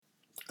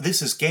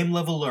This is Game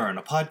Level Learn,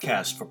 a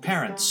podcast for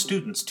parents,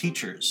 students,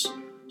 teachers,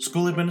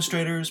 school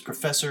administrators,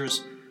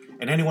 professors,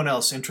 and anyone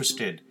else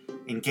interested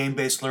in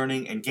game-based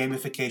learning and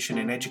gamification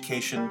in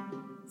education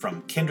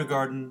from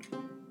kindergarten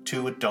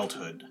to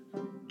adulthood.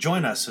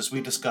 Join us as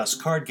we discuss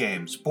card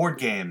games, board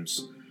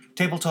games,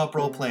 tabletop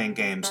role-playing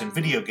games, and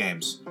video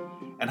games,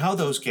 and how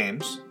those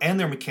games and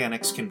their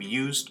mechanics can be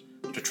used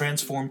to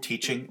transform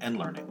teaching and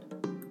learning.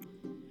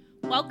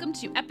 Welcome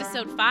to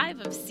episode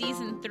 5 of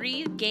season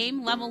 3,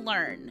 Game Level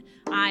Learn.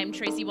 I'm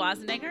Tracy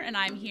Wazenegger, and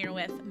I'm here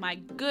with my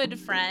good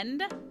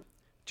friend,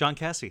 John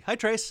Cassie. Hi,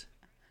 Trace.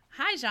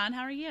 Hi, John.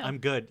 How are you? I'm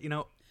good. You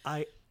know,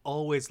 I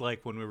always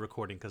like when we're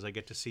recording because I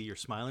get to see your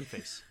smiling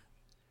face.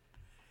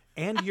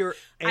 And your...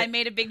 I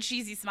made a big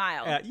cheesy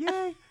smile.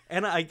 Yay!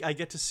 And I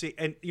get to see...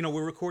 And, you know,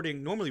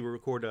 normally we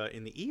record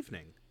in the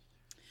evening.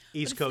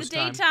 East Coast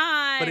time.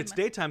 Daytime. But it's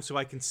daytime, so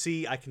I can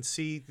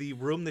see the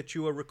room that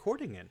you are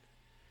recording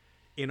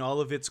in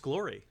all of its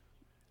glory.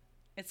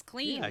 It's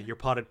clean. Yeah, your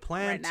potted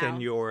plant right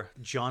and your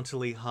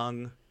jauntily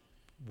hung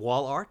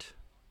wall art.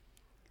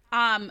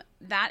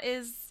 That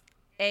is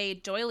a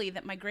doily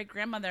that my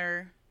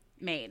great-grandmother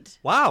made.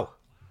 Wow.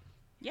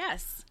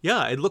 Yes.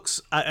 Yeah, it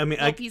looks...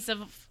 A piece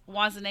of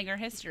Wazenegger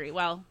history.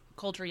 Well,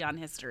 Coltrillon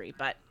history,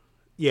 but...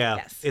 Yeah,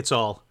 yes. It's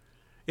all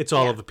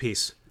of a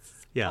piece.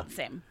 Yeah.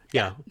 Same.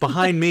 Yeah.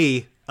 Behind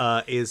me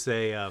is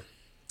the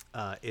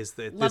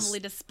lovely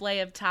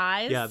display of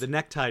ties. Yeah, the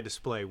necktie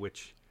display,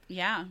 which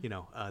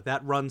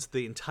that runs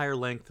the entire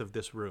length of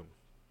this room.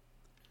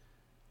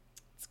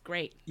 It's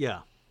great. Yeah.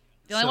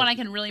 The only one I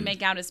can really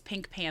make out is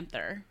Pink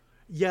Panther.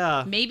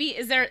 Yeah. Maybe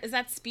is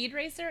that Speed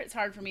Racer? It's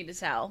hard for me to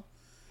tell.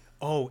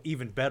 Oh,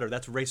 even better.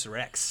 That's Racer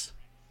X.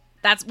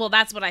 That's what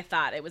I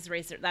thought. It was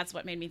Racer. That's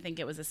what made me think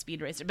it was a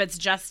Speed Racer. But it's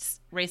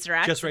just Racer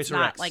X. Just Racer it's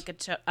not X. Like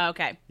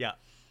okay. Yeah.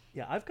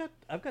 Yeah, I've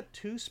got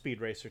two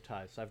Speed Racer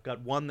ties. I've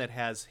got one that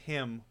has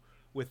him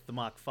with the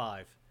Mach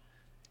 5.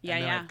 Yeah,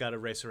 and then yeah. I've got a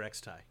Racer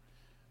X tie.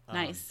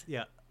 Nice.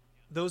 Yeah.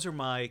 Those are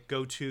my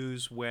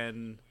go-tos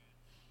when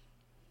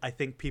I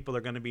think people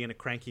are going to be in a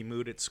cranky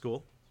mood at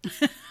school.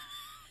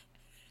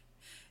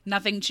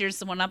 Nothing cheers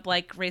someone up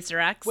like Racer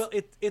X. Well,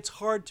 it's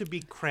hard to be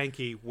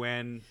cranky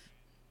when,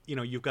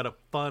 you've got a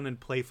fun and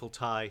playful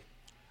tie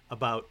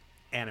about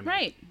anime.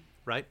 Right.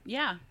 Right?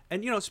 Yeah.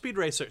 And, Speed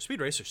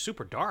Racer's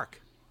super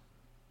dark.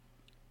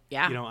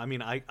 Yeah.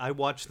 I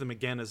watched them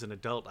again as an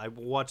adult. I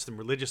watched them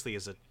religiously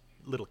as a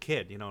little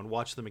kid, and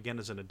watched them again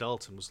as an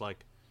adult and was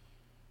like,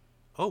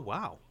 oh,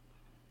 wow.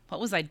 What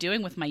was I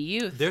doing with my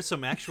youth? There's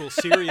some actual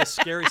serious,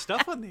 scary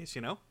stuff on these,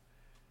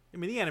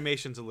 the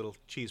animation's a little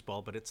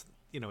cheeseball, but it's,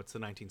 it's the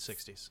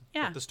 1960s.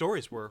 Yeah. But the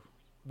stories were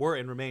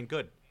and remain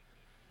good.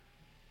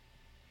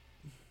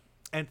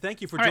 And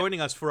thank you for All joining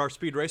us for our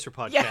Speed Racer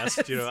podcast.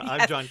 Yes,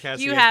 I'm John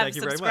Cassie. You have thank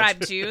you very much.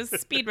 subscribed to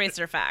Speed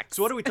Racer Facts.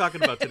 So what are we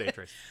talking about today,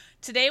 Trace?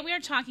 Today we are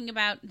talking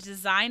about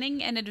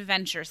designing an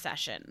adventure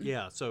session.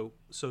 Yeah, so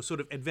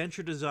sort of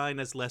adventure design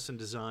as lesson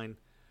design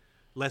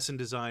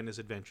as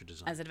adventure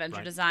design. As adventure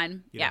right?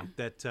 design, yeah.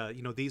 That,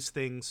 these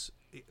things,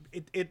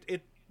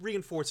 it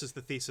reinforces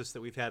the thesis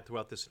that we've had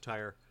throughout this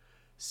entire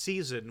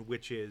season,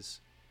 which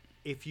is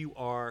if you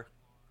are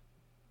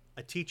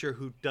a teacher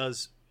who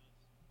does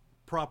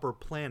proper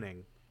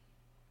planning,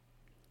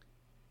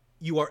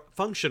 you are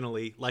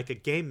functionally like a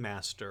game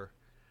master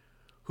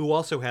who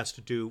also has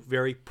to do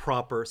very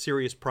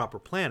serious proper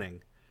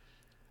planning,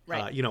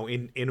 right?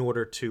 In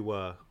order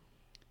to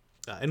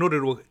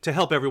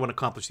help everyone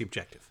accomplish the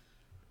objective.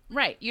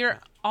 Right, you're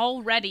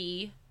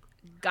already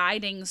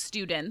guiding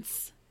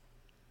students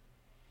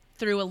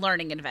through a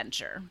learning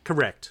adventure.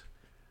 Correct.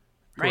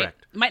 Right?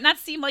 Correct. It might not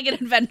seem like an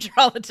adventure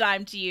all the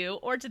time to you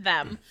or to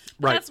them,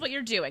 but Right. that's what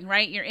you're doing,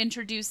 right? You're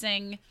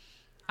introducing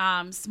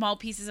small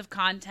pieces of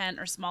content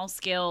or small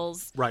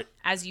skills Right.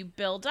 as you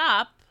build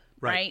up,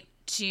 Right.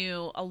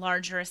 to a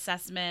larger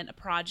assessment, a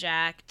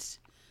project,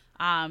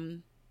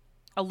 a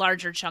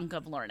larger chunk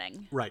of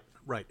learning. Right.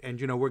 And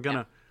we're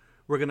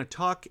gonna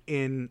talk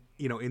in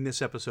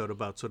this episode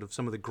about sort of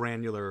some of the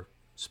granular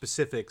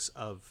specifics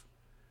of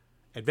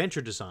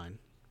adventure design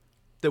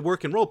that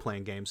work in role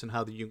playing games and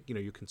how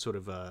you can sort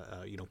of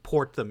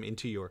port them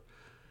into your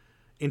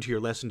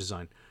lesson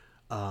design.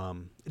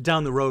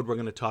 Down the road, we're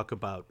going to talk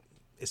about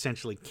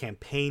essentially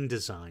campaign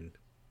design,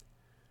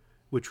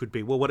 which would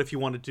be, well, what if you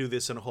want to do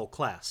this in a whole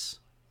class?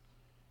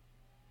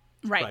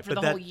 Right, for the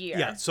whole year.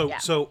 Yeah,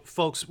 so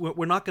folks,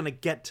 we're not going to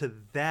get to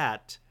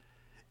that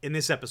in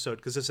this episode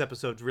because this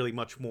episode's really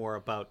much more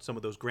about some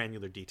of those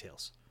granular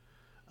details.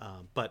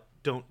 But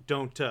don't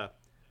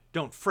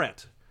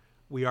fret.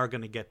 We are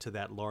going to get to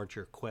that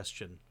larger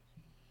question,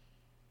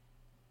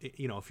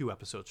 a few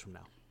episodes from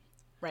now.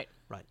 Right.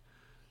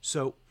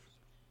 So,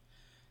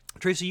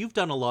 Tracy, you've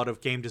done a lot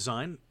of game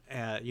design,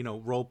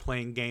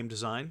 role-playing game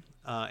design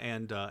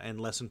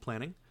and lesson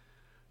planning.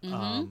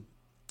 Mm-hmm.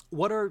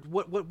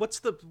 What's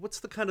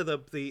the kind of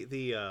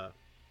the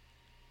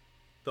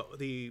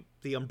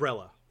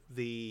umbrella,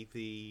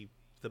 the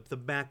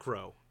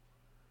macro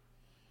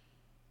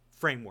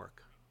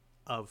framework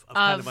of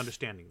kind of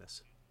understanding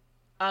this?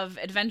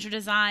 adventure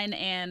design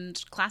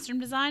and classroom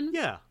design.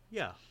 Yeah,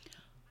 yeah.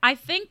 I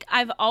think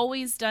I've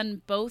always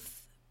done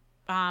both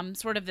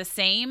sort of the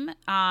same,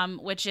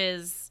 which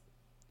is,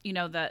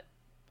 that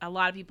a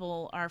lot of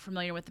people are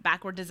familiar with the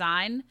backward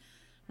design,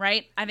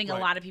 right? I think a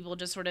lot of people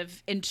just sort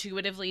of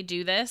intuitively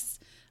do this.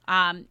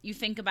 You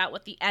think about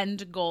what the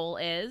end goal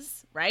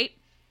is, right?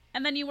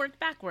 And then you work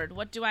backward.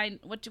 What do I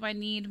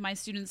need my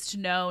students to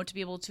know to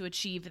be able to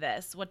achieve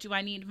this? What do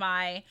I need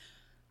my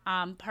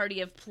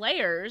party of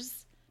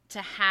players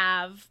to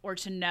have or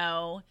to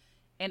know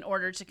in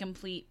order to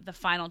complete the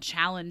final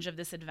challenge of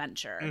this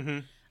adventure? Mm-hmm.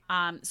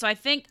 So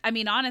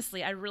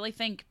honestly, I really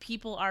think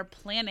people are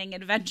planning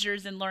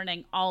adventures and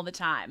learning all the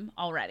time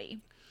already.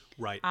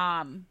 Right.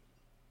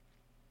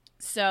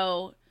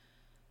 So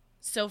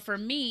for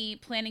me,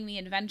 planning the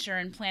adventure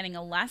and planning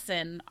a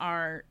lesson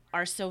are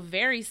so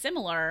very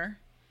similar,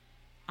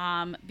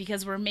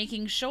 because we're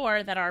making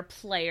sure that our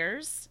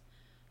players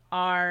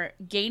are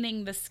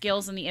gaining the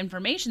skills and the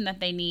information that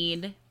they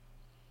need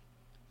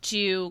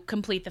to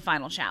complete the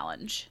final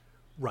challenge.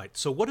 Right.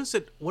 So what does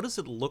it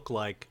look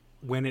like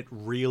when it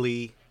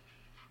really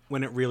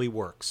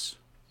works?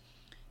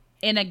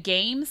 In a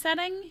game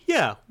setting?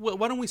 Yeah. Well,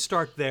 why don't we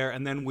start there,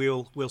 and then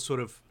we'll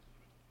sort of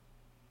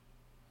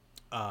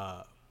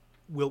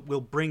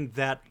we'll bring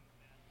that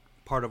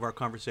part of our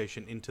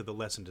conversation into the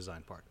lesson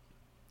design part.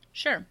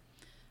 Sure.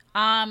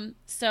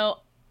 So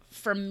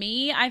for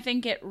me, I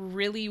think it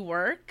really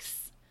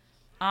works.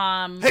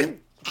 Sorry,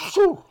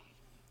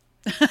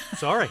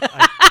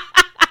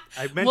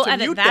 I meant We'll to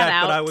edit mute that that,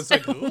 out. but I was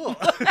like, "Ugh."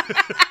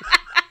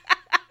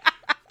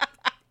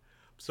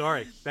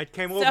 Sorry, that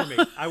came over me.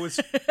 I was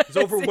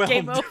overwhelmed. It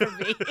came over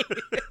me.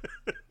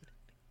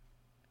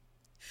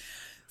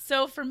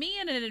 So for me,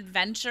 in an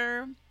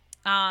adventure,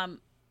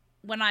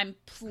 when I'm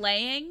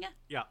playing,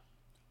 Yeah.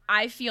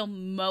 I feel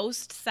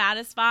most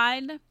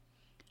satisfied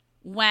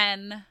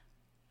when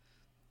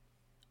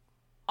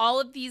all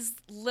of these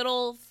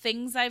little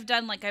things I've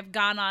done, like I've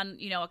gone on,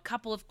 a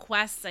couple of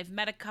quests, I've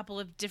met a couple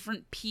of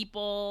different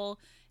people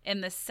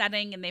in the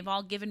setting, and they've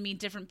all given me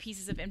different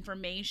pieces of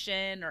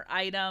information or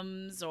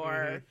items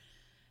or,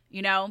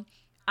 and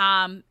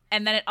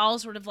then it all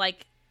sort of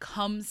like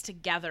comes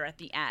together at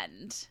the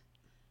end,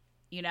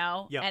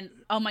 Yep. And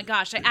oh my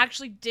gosh, I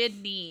actually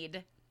did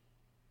need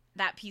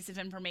that piece of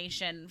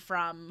information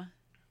from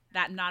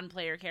that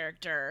non-player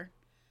character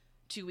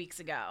 2 weeks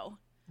ago.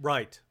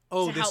 Right.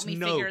 Oh, to this help me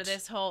note. figure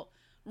this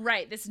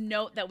this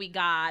note that we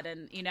got,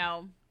 and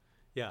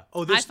Yeah.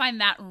 Oh, I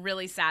find that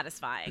really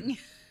satisfying.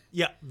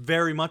 Yeah,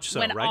 very much so.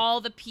 when right.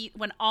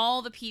 when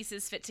all the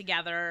pieces fit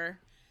together,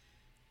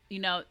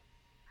 I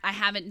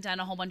haven't done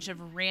a whole bunch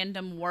of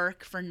random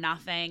work for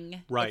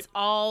nothing. Right. It's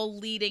all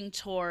leading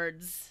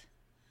towards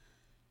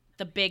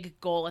the big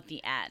goal at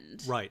the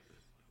end. Right.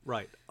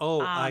 Right.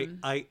 Oh,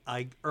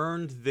 I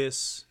earned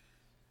this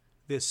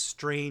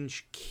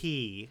strange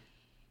key.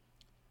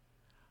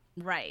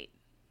 Right.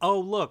 Oh,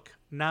 look,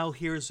 now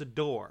here's a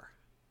door.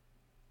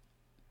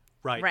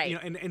 Right. Right.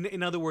 And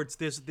in other words,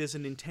 there's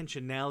an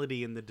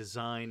intentionality in the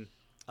design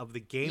of the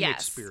game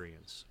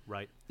experience,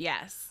 right?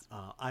 Yes.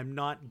 I'm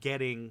not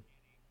getting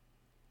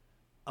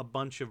a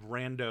bunch of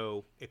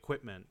rando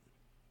equipment.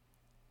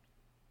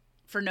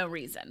 For no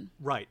reason.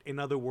 Right. In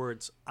other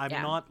words, I'm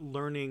Yeah. not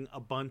learning a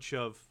bunch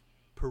of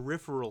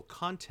peripheral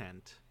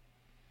content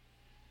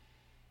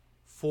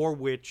for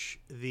which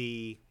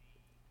the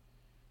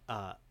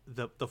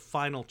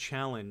final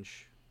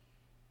challenge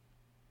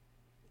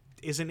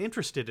isn't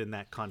interested in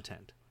that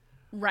content.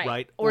 Right.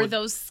 Right. Or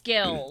those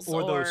skills.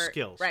 Or those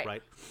skills,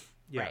 right?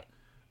 Yeah.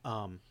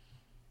 Right.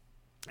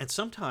 And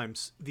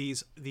sometimes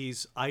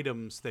these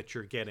items that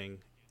you're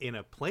getting in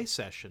a play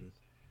session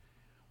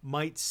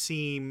might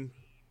seem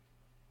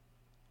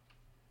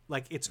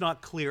like it's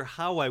not clear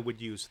how I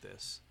would use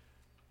this,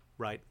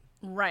 right?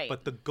 Right.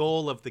 But the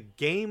goal of the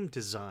game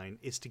design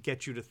is to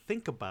get you to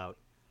think about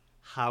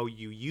how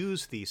you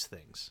use these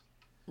things.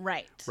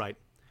 Right. Right.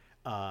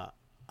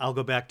 I'll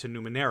go back to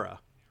Numenera,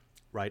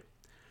 right?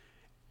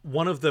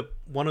 One of the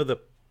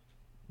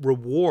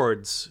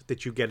rewards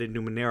that you get in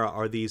Numenera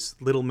are these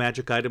little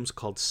magic items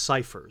called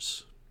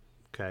ciphers.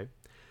 Okay.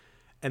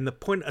 And the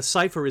point, a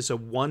cipher is a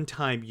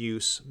one-time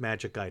use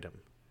magic item.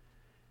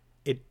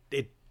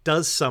 It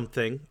does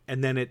something,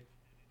 and then it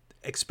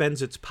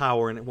expends its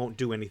power, and it won't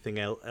do anything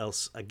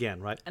else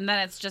again, right? And then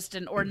it's just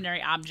an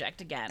ordinary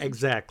object again.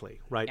 Exactly,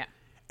 right? Yeah.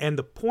 And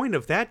the point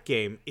of that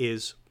game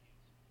is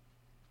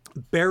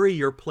bury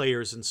your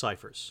players in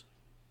ciphers.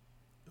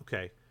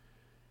 Okay.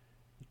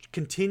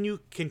 Continue,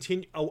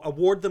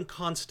 award them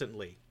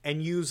constantly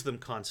and use them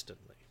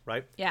constantly,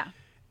 right? Yeah.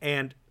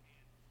 And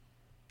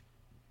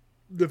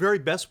the very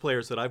best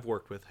players that I've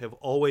worked with have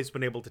always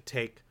been able to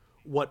take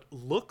what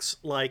looks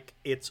like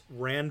it's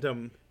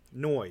random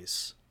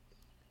noise,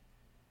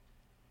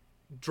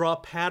 draw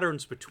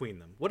patterns between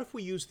them. What if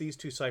we use these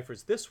two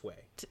ciphers this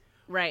way?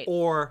 Right.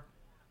 Or,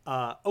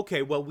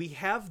 okay, well, we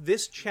have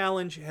this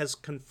challenge has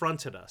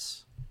confronted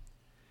us.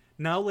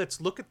 Now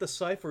let's look at the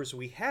ciphers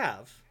we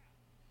have.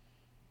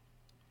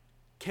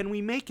 Can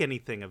we make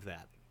anything of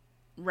that?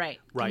 Right.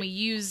 Right. Can we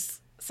use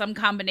some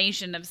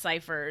combination of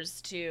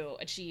ciphers to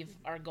achieve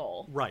our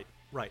goal? Right.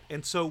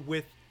 And so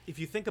if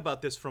you think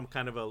about this from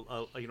kind of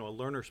a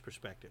learner's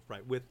perspective,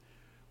 right?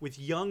 With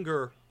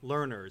younger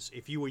learners,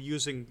 if you were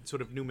using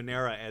sort of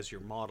Numenera as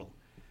your model,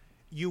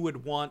 you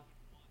would want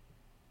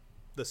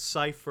the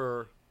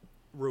cipher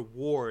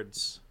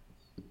rewards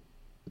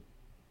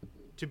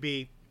to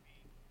be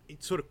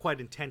sort of quite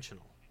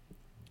intentional.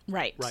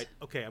 Right. Right.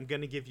 Okay, I'm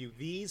going to give you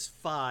these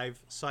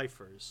 5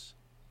 ciphers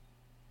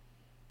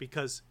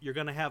because you're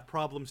going to have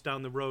problems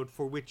down the road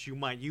for which you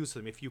might use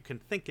them if you can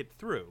think it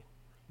through,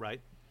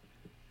 right?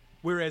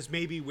 Whereas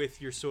maybe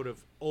with your sort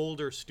of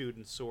older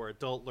students or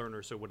adult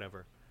learners or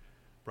whatever,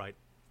 right,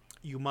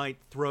 you might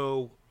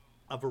throw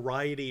a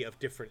variety of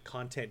different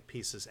content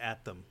pieces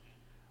at them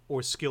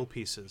or skill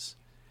pieces.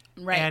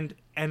 Right.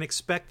 And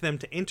expect them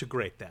to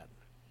integrate that.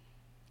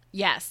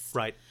 Yes.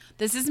 Right.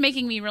 This is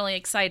making me really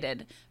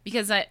excited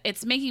because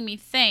it's making me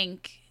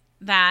think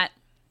that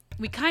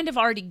we kind of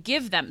already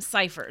give them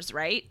ciphers,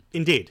 right?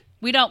 Indeed.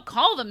 We don't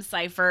call them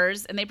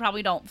ciphers, and they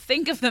probably don't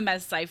think of them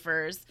as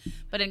ciphers.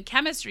 But in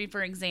chemistry,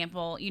 for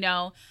example,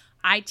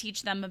 I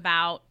teach them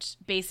about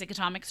basic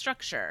atomic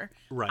structure.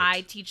 Right.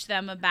 I teach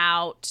them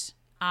about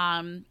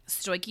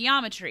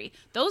stoichiometry.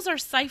 Those are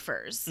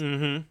ciphers.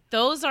 Mm-hmm.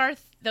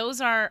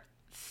 Those are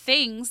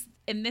things,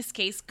 in this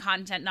case,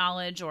 content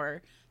knowledge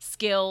or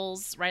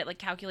skills, right? Like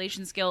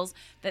calculation skills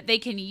that they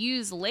can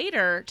use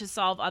later to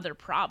solve other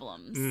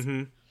problems.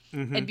 Mm-hmm.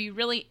 Mm-hmm. It'd be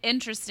really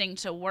interesting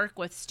to work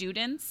with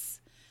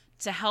students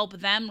to help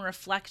them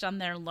reflect on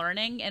their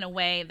learning in a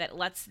way that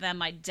lets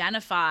them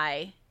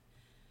identify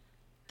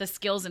the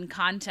skills and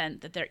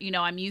content that they're,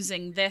 I'm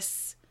using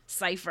this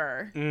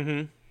cipher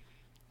Mm-hmm.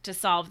 to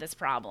solve this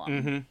problem.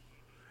 Mm-hmm.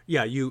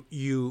 Yeah,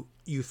 you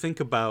think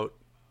about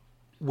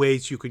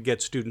ways you could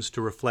get students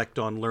to reflect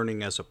on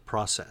learning as a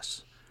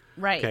process.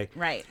 Right, Okay.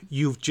 right.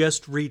 You've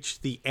just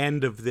reached the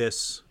end of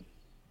this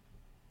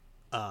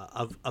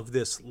of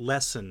this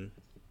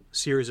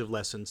series of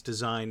lessons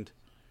designed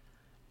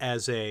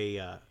as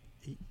a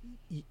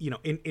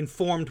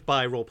informed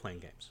by role-playing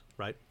games,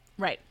 right?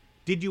 Right.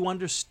 Did you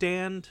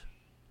understand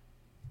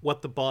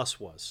what the boss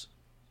was?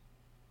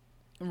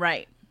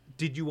 Right.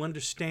 Did you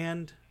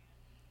understand?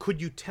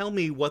 Could you tell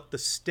me what the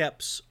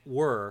steps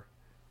were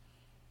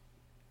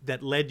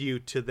that led you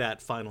to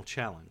that final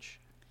challenge?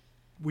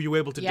 Were you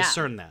able to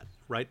discern that,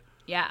 right?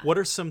 Yeah. What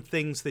are some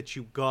things that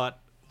you got,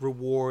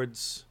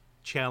 rewards,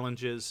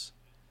 challenges,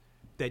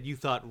 that you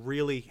thought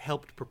really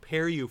helped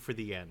prepare you for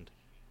the end?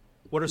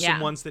 What are some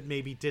ones that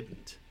maybe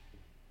didn't?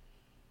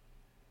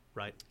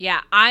 Right?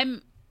 Yeah,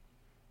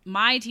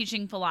 my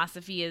teaching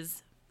philosophy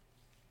is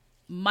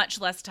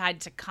much less tied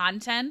to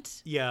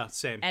content Yeah,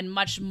 same. and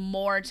much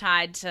more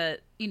tied to,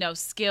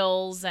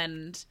 skills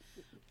and,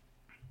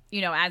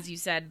 as you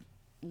said,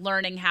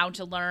 learning how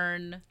to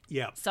learn,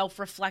 Yep.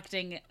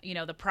 self-reflecting,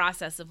 the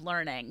process of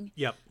learning.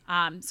 Yep.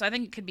 So I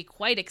think it could be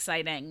quite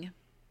exciting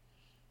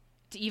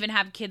to even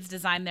have kids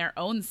design their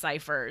own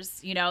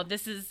ciphers.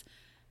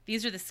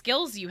 These are the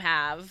skills you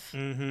have.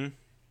 Mm-hmm.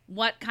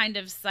 What kind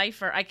of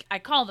cipher? I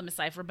call them a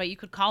cipher, but you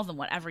could call them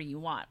whatever you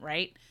want,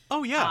 right?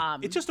 Oh, yeah.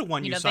 It's just a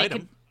one-use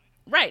item.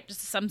 Right,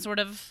 just some sort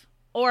of,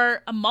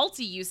 or a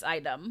multi-use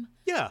item.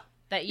 Yeah.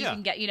 That you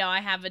can get, I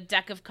have a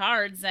deck of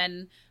cards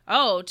and,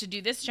 to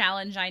do this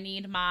challenge, I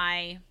need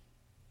my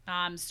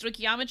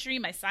stoichiometry,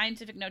 my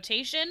scientific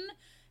notation,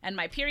 and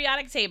my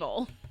periodic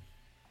table.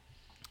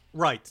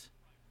 Right.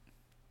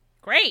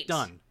 Great.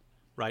 Done.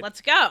 Right.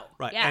 Let's go.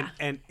 Right. Yeah.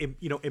 And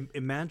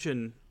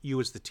imagine you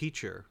as the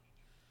teacher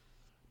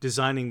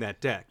designing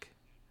that deck.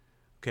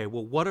 Okay,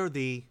 well, what are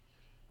the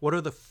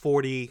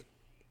 40,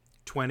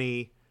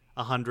 20,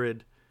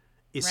 100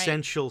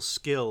 essential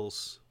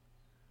skills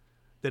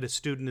that a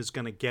student is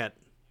going to get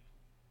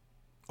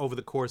over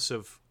the course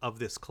of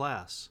this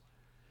class?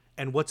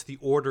 And what's the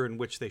order in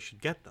which they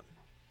should get them?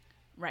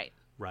 Right.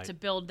 Right. To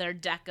build their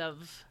deck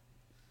of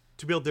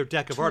tools.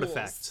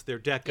 Artifacts, their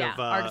deck of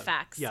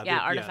artifacts.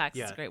 Artifacts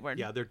is a great word.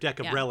 Yeah, their deck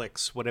of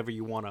relics, whatever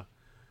you want to,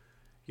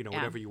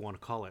 whatever you want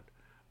to call it.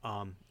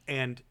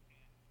 And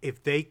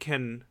if they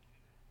can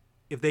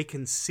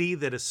see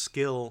that a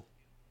skill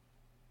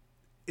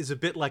is a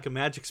bit like a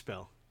magic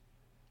spell,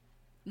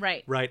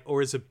 right,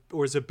 or is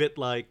a bit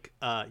like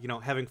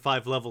having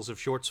 5 levels of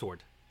short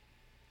sword,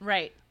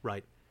 right,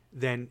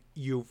 then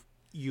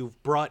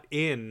you've brought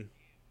in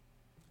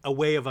a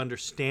way of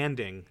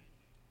understanding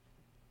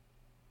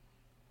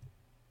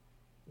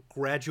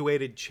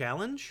graduated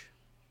challenge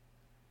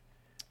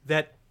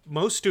that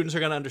most students are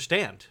going to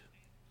understand.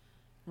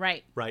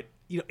 Right.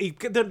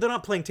 They're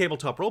not playing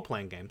tabletop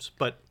role-playing games,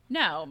 but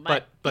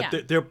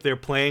they're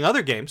playing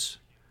other games.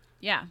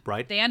 Yeah.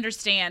 Right. They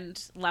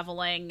understand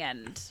leveling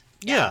and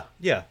yeah.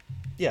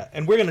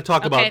 And we're going to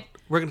talk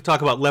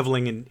about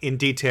leveling in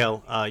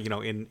detail,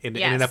 in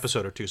an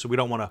episode or two. So we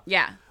don't want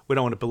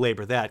to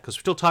belabor that because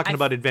we're still talking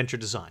about adventure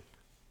design.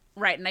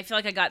 Right. And I feel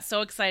like I got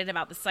so excited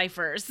about the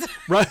ciphers.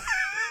 Right.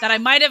 that I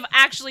might have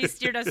actually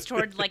steered us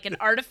toward like an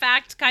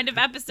artifact kind of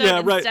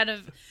episode instead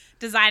of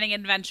designing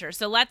adventure.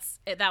 So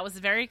that was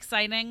very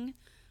exciting.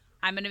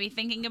 I'm going to be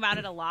thinking about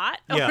it a lot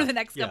Yeah, over the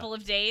next yeah. couple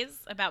of days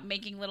about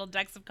making little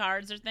decks of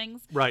cards or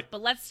things. Right.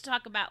 But let's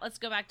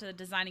go back to the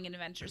designing an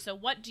adventure. So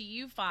what do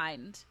you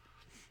find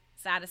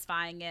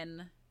satisfying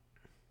in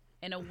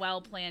a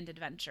well-planned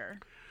adventure?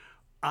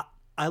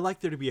 I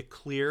like there to be a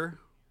clear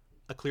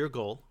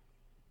goal.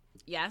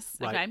 Yes.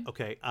 Right.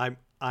 Okay. Okay.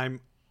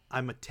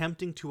 I'm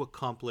attempting to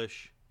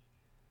accomplish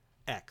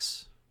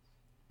X.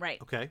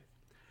 Right. Okay.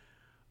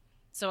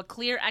 So a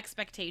clear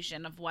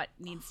expectation of what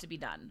needs to be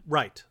done.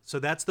 Right. So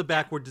that's the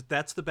backwards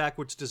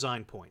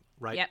design point,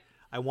 right? Yep.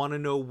 I want to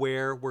know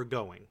where we're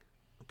going.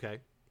 Okay.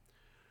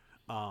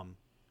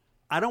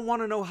 I don't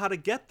want to know how to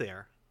get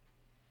there,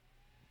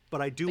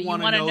 but I do But you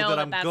want to wanna know know that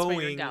that I'm that's where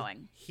going, you're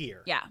going.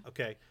 here. Yeah.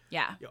 Okay.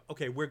 Yeah. Yeah,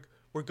 okay, we're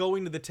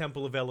going to the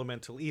Temple of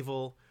Elemental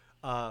Evil.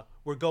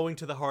 We're going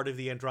to the heart of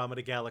the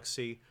Andromeda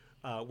Galaxy.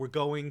 We're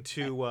going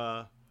to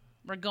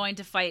We're going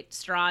to fight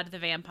Strahd the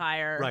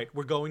vampire. right.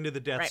 We're going to the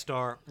Death Right.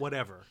 Star.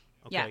 Whatever.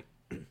 Okay.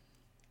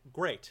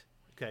 Great.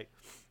 Okay.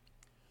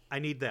 I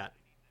need that.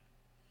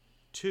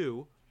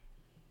 2,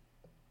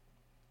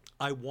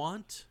 I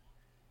want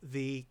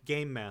the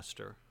game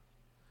master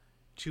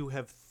to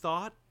have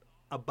thought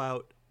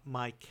about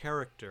my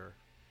character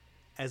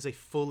as a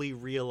fully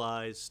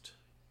realized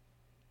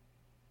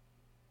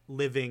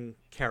living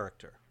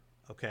character.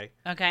 Okay?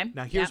 Okay.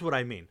 Now, here's Yep. what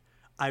I mean.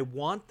 I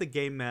want the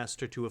game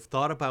master to have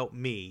thought about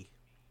me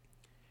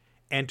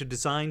and to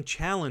design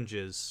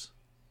challenges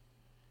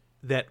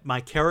that my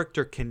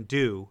character can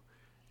do,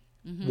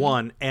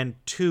 1, and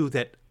 2,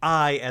 that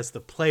I, as the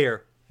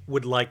player,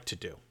 would like to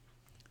do.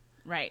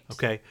 Right.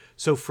 Okay?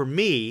 So for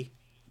me,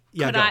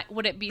 yeah,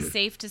 Would it be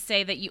safe to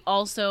say that you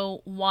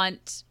also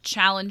want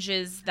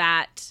challenges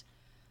that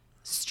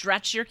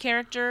stretch your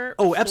character?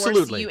 Oh, force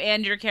absolutely. you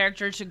and your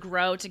character to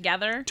grow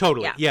together?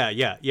 Totally. Yeah.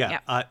 Yeah.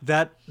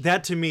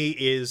 That to me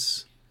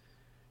is,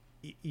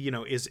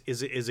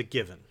 is a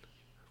given,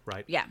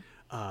 right? Yeah.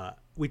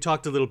 We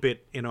talked a little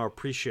bit in our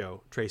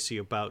pre-show, Tracy,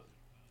 about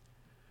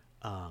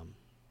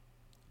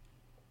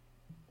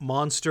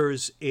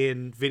monsters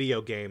in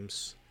video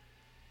games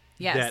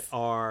Yes. that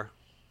are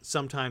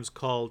sometimes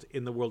called,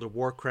 in the World of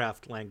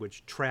Warcraft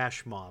language,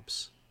 trash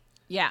mobs,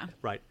 Yeah.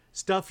 right?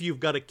 Stuff you've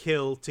got to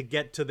kill to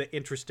get to the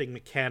interesting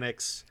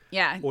mechanics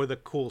Yeah. or the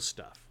cool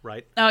stuff,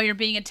 right? Oh, you're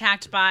being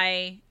attacked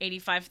by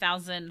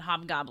 85,000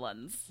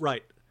 hobgoblins.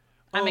 Right.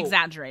 I'm Oh,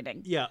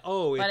 exaggerating. Yeah.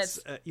 Oh, But it's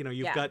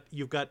yeah.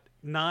 you've got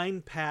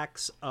 9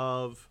 packs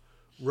of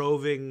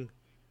roving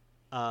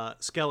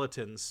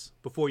skeletons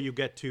before you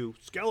get to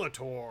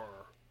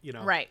Skeletor.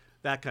 Right.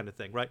 That kind of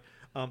thing, right?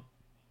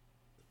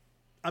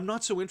 I'm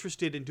not so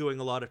interested in doing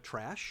a lot of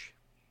trash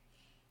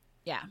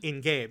Yeah.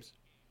 in games,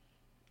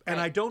 and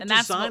Right. I don't And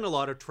that's design what- a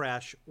lot of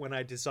trash when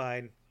I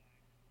design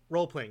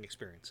role-playing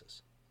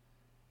experiences,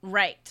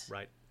 Right.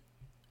 right?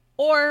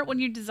 Or when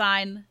you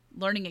design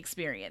learning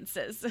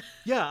experiences.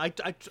 Yeah, I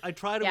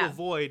try to Yeah.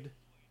 avoid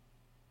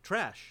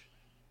trash.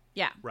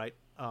 Yeah. Right.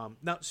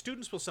 Now,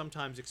 students will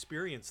sometimes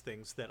experience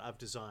things that I've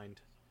designed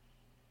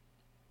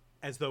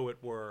as though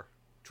it were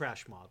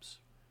trash mobs,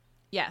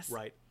 Yes.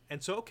 right?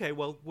 And so, okay,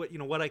 well,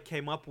 what I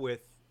came up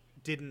with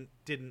didn't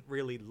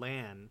really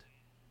land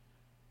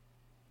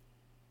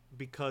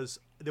because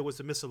there was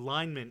a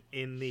misalignment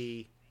in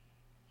the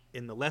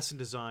lesson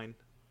design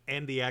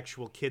and the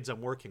actual kids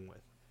I'm working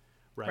with,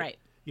 right? Right.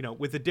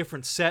 With a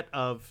different set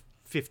of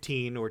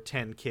 15 or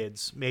 10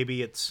 kids,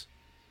 maybe this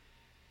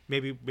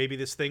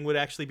thing would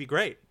actually be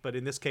great, but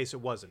in this case it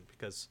wasn't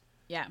because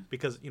Yeah.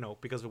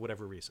 of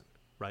whatever reason,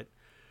 right?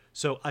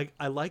 So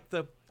I like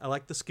the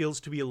skills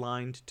to be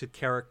aligned to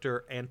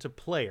character and to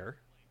player.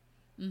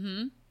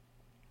 Mm-hmm.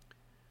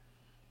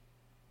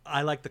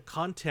 I like the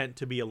content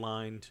to be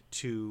aligned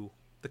to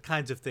the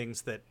kinds of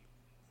things that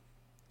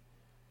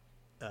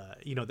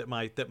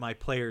that my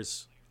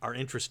players are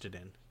interested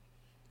in,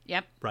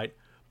 Yep. right?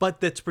 But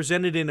that's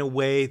presented in a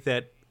way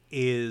that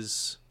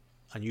is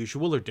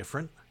unusual or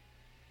different.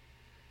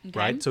 Okay.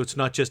 Right? So it's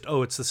not just,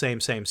 it's the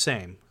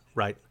same,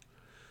 right?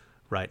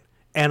 Right.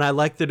 And I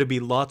like there to be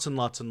lots and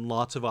lots and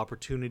lots of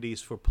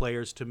opportunities for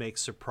players to make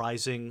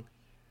surprising,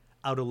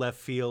 out of left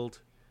field.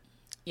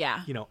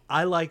 Yeah.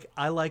 I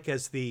like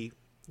as the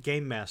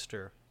game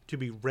master to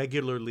be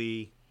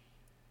regularly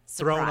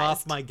thrown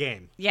off Surprised. my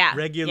game. Yeah,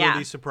 Regularly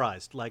yeah.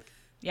 surprised. Like,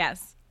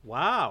 Yes.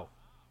 wow,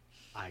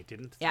 I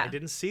didn't Yeah.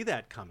 see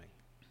that coming.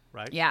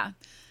 Right? Yeah.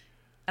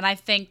 And I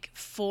think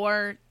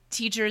for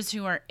teachers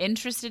who are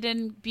interested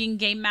in being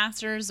game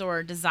masters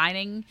or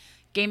designing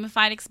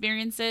gamified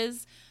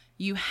experiences,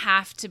 you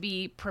have to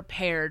be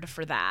prepared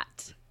for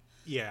that.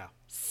 Yeah.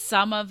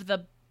 Some of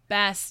the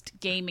best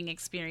gaming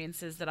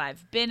experiences that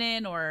I've been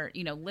in or,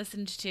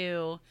 listened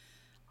to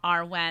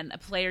are when a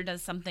player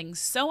does something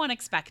so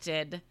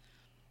unexpected,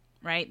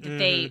 right? That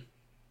they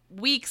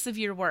weeks of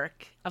your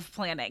work of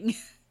planning.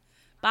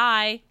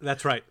 Bye.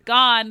 That's right.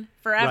 Gone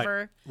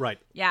forever. Right.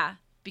 Yeah,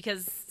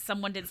 because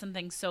someone did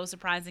something so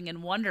surprising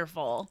and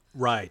wonderful,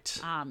 Right.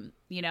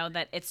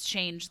 that it's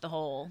changed the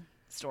whole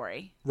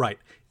story. Right.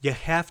 You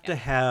have to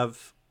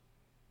have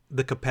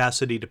the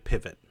capacity to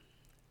pivot.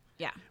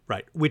 Yeah.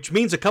 Right. Which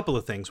means a couple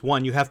of things.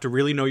 One, you have to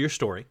really know your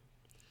story.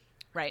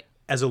 Right.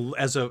 As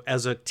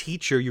a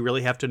teacher, you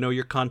really have to know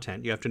your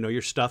content. You have to know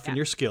your stuff and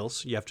your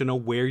skills. You have to know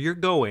where you're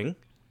going.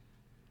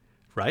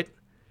 Right?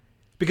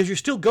 Because you're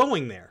still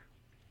going there.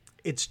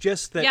 It's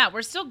just that... Yeah,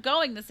 we're still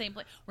going the same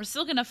place. We're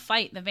still going to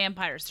fight the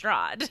vampire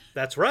Strahd.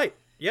 That's right.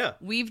 Yeah.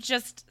 We've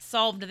just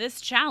solved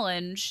this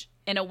challenge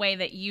in a way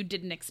that you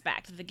didn't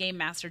expect, that the game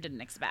master didn't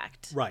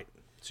expect. Right.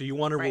 So you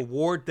want to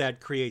reward that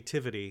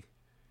creativity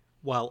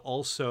while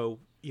also,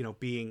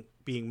 being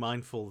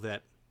mindful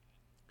that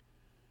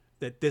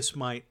this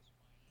might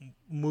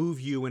move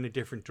you in a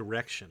different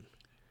direction.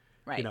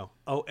 Right.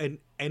 An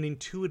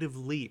intuitive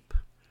leap,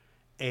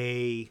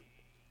 the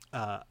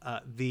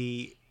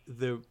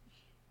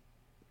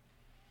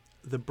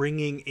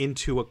bringing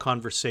into a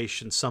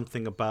conversation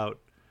something about,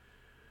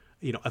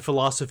 a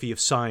philosophy of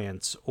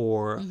science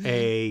or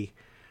a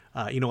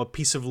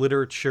piece of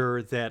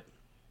literature that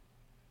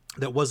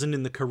wasn't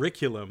in the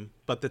curriculum,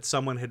 but that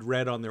someone had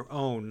read on their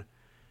own,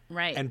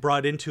 right, and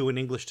brought into an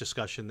English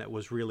discussion that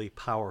was really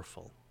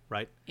powerful,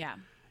 right? Yeah.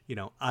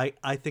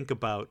 I think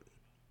about,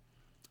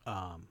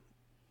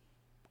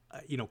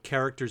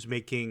 characters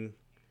making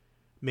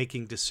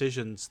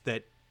decisions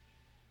that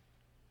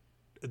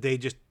they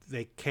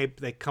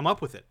come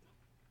up with it,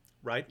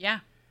 right? Yeah.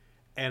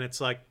 And it's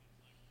like,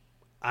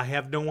 I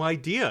have no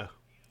idea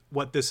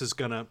what this is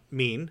going to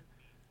mean,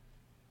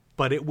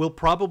 but it will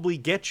probably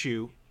get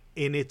you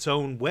in its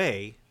own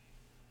way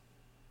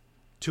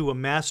to a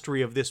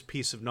mastery of this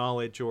piece of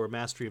knowledge or a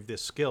mastery of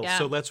this skill. Yeah.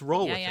 So let's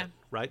roll with Yeah. it,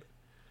 right?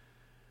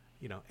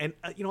 And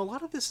a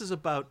lot of this is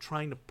about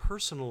trying to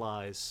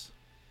personalize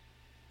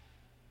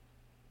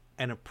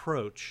an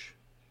approach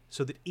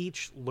so that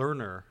each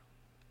learner,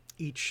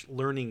 each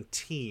learning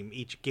team,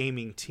 each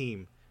gaming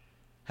team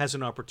has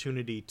an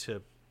opportunity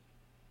to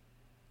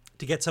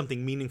get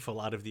something meaningful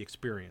out of the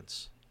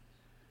experience.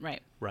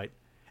 Right. Right.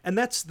 And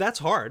that's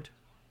hard,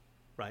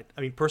 right?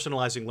 I mean,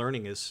 personalizing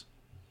learning is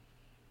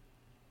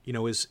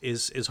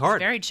hard.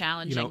 Very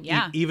challenging,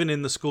 yeah. Even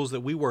in the schools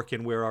that we work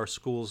in, where our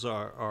schools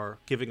are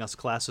giving us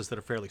classes that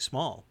are fairly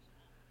small.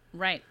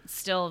 Right.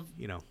 Still,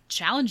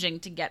 challenging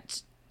to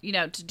get,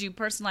 to do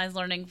personalized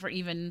learning for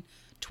even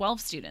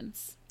 12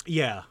 students.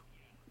 Yeah.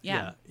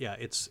 Yeah. Yeah.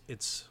 It's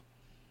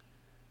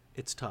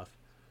tough.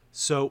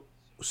 So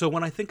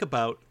when I think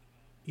about,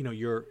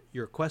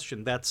 your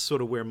question, that's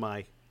sort of where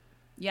my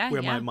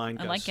mind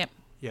goes. I like it.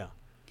 Yeah.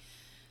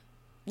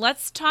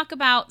 Let's talk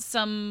about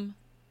some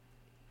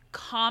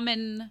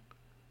common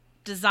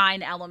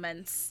design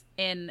elements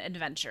in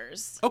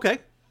adventures. Okay.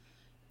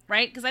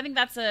 Right? Because I think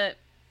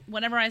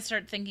whenever I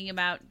start thinking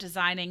about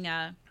designing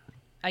a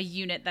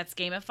unit that's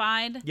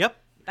gamified, Yep.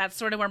 that's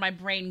sort of where my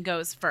brain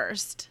goes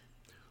first.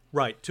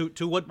 Right. To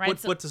what Right,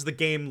 what does the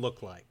game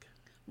look like?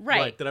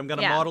 Right. That I'm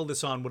going to model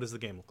this on. What does the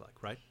game look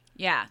like? Right.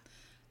 Yeah.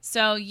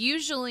 So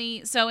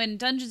in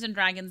Dungeons and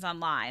Dragons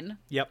Online,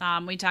 Yep.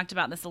 We talked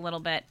about this a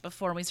little bit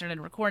before we started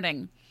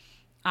recording.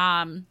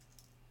 In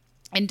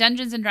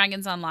Dungeons and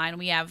Dragons Online,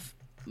 we have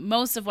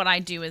most of what I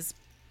do is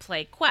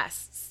play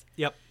quests.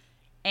 Yep.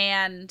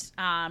 And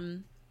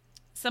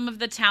some of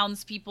the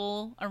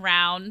townspeople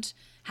around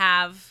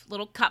have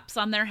little cups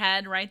on their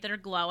head, right, that are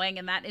glowing,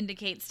 and that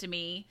indicates to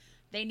me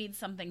they need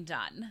something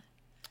done.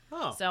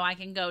 Oh. So I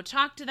can go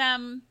talk to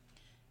them,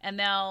 and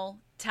they'll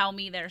tell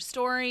me their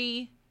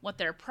story, what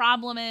their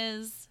problem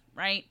is,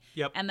 right?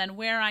 Yep. And then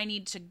where I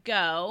need to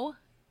go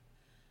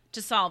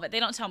to solve it. They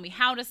don't tell me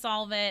how to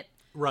solve it.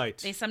 Right.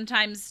 They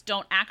sometimes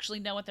don't actually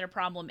know what their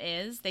problem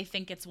is. They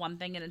think it's one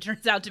thing and it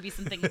turns out to be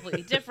something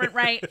completely different,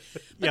 right?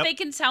 But Yep. they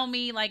can tell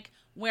me like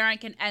where I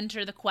can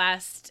enter the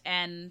quest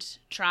and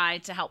try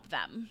to help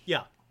them.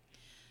 Yeah.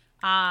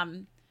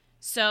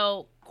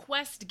 So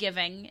quest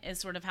giving is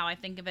sort of how I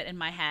think of it in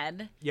my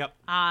head. Yep.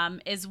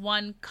 Is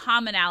one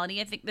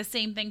commonality. I think the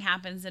same thing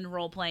happens in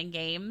role-playing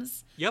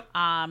games. Yep.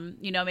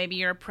 Maybe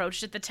you're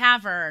approached at the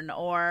tavern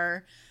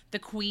or the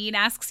queen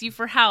asks you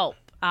for help.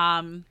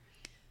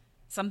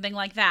 Something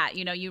like that.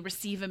 You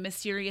receive a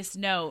mysterious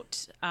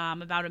note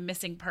about a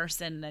missing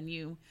person and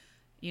you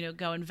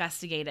go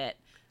investigate it.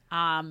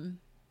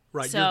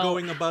 Right. So, You're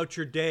going about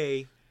your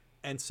day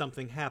and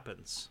something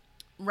happens.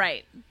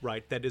 Right.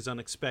 Right. That is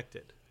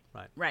unexpected.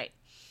 Right. Right.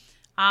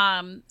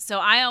 So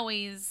I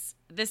always,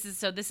 this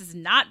is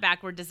not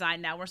backward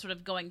design now. We're sort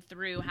of going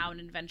through how an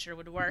adventure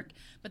would work,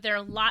 but there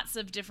are lots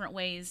of different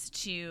ways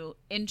to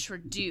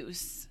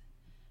introduce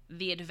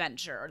the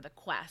adventure or the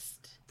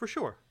quest. For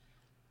sure.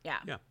 Yeah.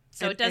 Yeah.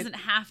 So it doesn't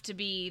have to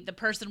be the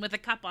person with a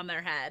cup on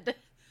their head.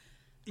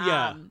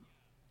 Yeah.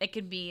 It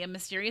could be a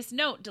mysterious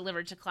note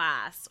delivered to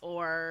class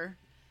or,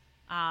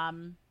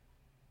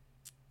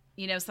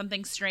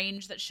 something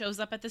strange that shows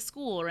up at the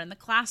school or in the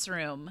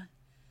classroom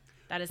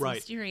that is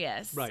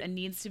mysterious and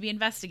needs to be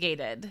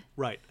investigated.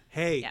 Right.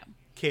 Hey,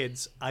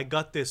 kids, I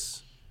got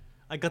this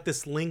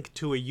link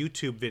to a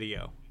YouTube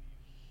video.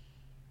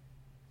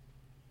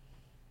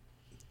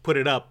 Put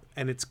it up,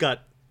 and it's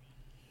got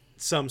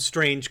some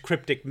strange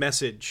cryptic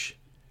message.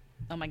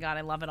 Oh my God,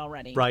 I love it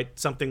already. Right?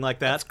 Something like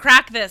that. Let's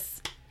crack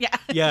this. Yeah.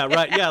 Yeah,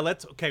 right. Yeah,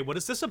 okay, what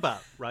is this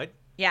about, right?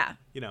 Yeah.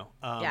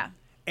 Yeah.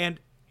 And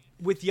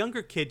with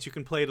younger kids, you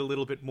can play it a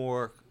little bit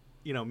more,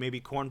 maybe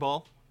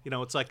cornball.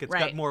 It's like it's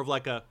got Right. more of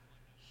like a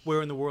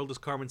where in the world is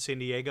Carmen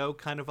Sandiego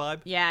kind of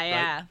vibe. Yeah,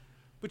 yeah. Right?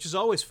 Which is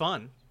always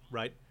fun,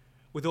 right?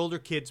 With older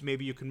kids,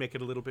 maybe you can make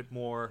it a little bit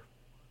more,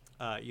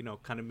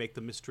 kind of make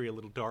the mystery a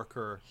little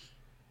darker,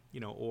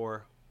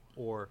 or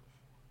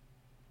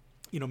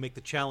make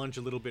the challenge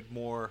a little bit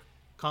more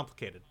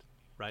complicated,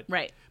 right?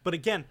 Right. But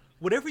again,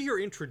 whatever you're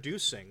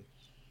introducing,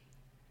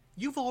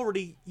 you've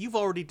already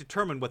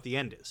determined what the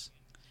end is.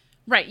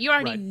 Right. You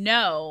already Right.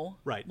 know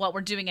Right. what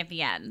we're doing at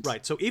the end.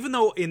 Right. So even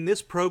though in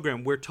this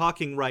program we're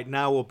talking right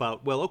now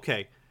about, well,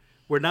 okay,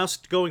 we're now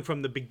going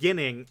from the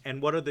beginning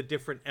and what are the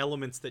different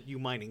elements that you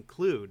might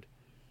include,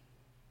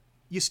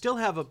 you still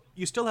have a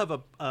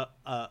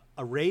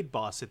raid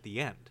boss at the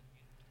end.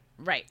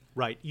 Right.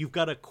 Right. You've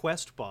got a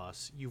quest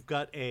boss. You've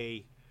got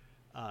a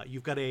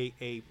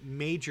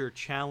major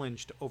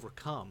challenge to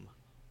overcome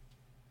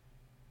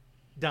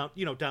down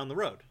the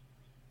road.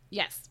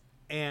 Yes.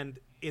 And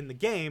in the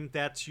game,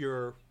 that's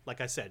your, like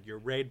I said, your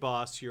raid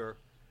boss, your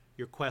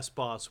quest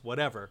boss,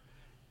 whatever.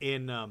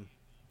 In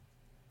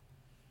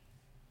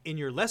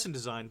your lesson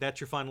design, that's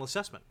your final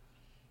assessment.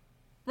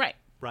 Right.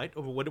 Right?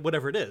 Or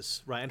whatever it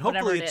is, right? And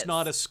Whatever hopefully it it's is.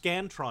 not a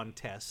Scantron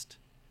test.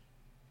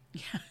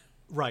 Yeah.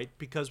 Right,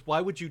 because why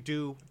would you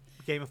do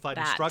gamified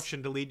That.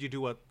 instruction to lead you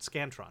to a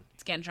Scantron?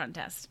 Scantron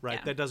test. Right,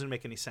 Yeah. that doesn't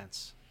make any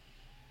sense.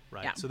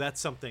 Right, Yeah. so that's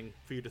something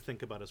for you to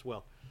think about as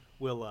well.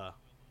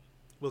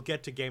 We'll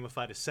get to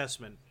gamified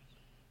assessment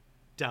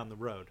down the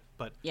road,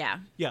 but Yeah.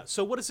 yeah.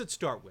 So what does it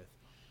start with?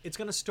 It's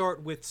going to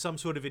start with some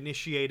sort of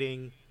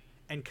initiating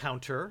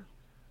encounter,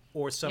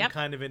 or some Yep.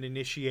 kind of an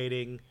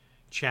initiating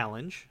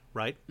challenge,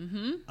 right?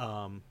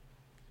 Mm-hmm.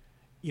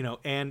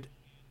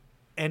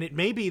 And it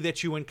may be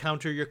that you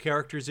encounter your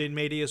characters in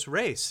medias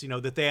res,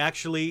 that they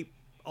actually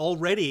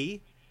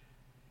already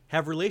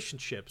have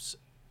relationships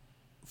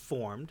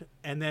formed,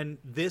 and then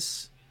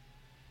this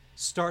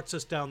starts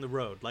us down the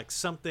road, like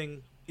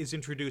something is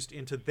introduced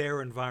into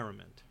their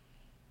environment.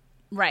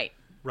 Right.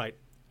 Right.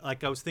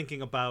 Like I was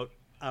thinking about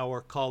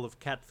our Call of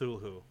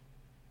Cthulhu,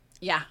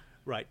 Yeah.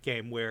 right,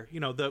 game where,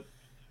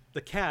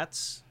 the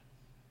cats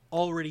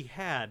already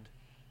had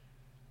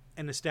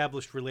an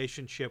established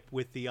relationship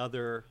with the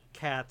other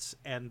cats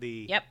and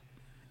the Yep.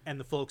 and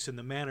the folks in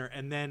the manor,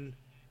 and then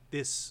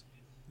this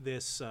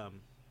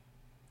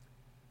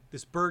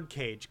bird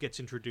cage gets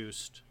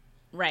introduced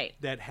Right.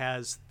 that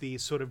has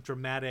these sort of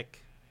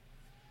dramatic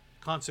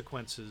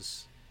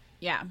consequences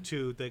Yeah.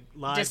 to the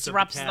lives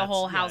Disrupts of the the cats.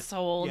 whole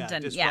household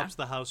and- disrupts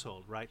the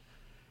household, right?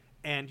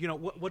 And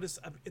what is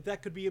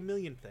that could be a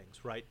million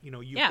things, right?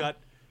 You've Yeah. got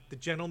the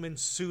gentleman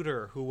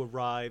suitor who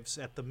arrives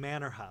at the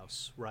manor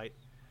house, right?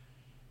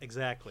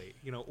 Exactly.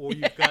 Or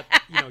you've got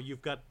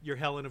you've got your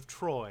Helen of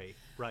Troy,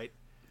 right?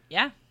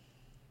 Yeah.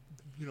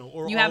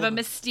 Or You all have a of the-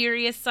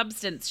 mysterious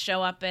substance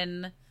show up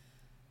in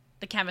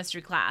the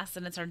chemistry class,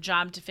 and it's our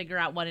job to figure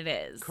out what it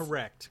is.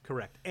 Correct.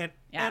 And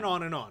Yeah. and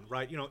on,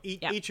 right?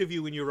 Each of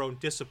you in your own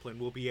discipline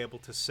will be able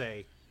to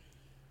say,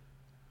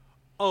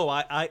 "Oh,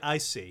 I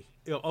see.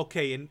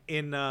 Okay,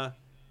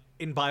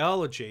 in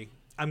biology,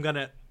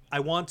 I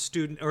want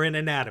or in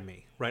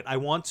anatomy, right? I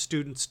want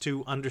students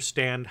to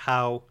understand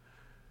how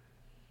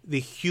the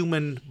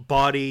human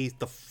body,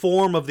 the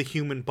form of the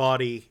human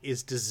body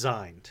is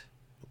designed,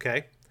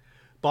 okay?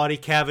 Body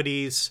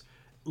cavities,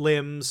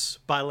 limbs,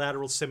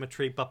 bilateral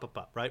symmetry,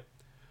 right?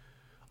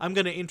 I'm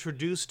going to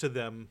introduce to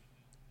them,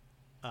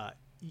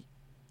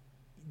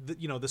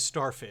 the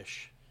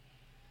starfish,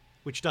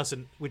 which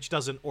doesn't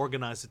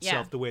organize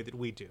itself Yeah. the way that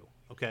we do,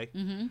 okay?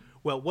 Mm-hmm.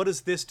 Well, what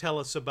does this tell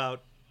us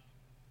about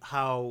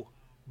how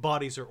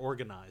bodies are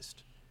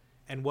organized,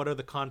 and what are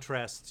the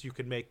contrasts you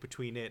can make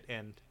between it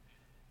and,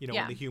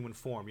 Yeah. in the human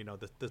form?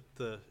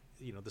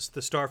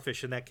 The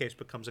starfish in that case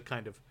becomes a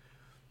kind of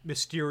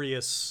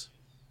mysterious,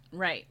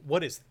 Right.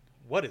 what is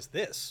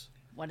this?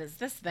 What is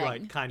this thing?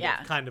 Right,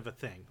 kind of a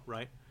thing,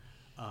 right?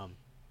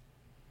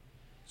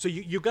 So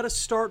you've got to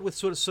start with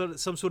sort of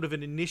some sort of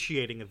an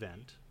initiating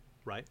event,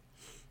 right?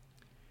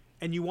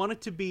 And you want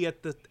it to be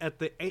at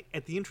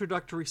the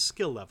introductory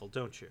skill level,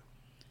 don't you?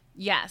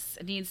 Yes.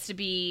 It needs to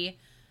be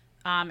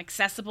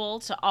accessible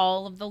to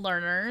all of the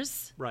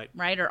learners. Right.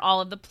 Right. Or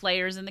all of the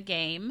players in the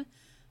game.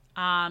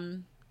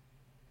 And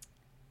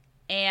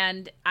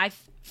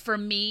for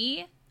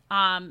me,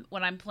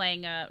 when I'm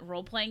playing a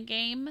role-playing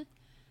game,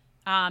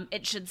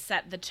 it should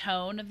set the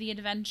tone of the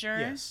adventure.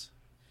 Yes.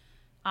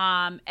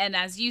 And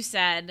as you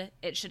said,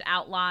 it should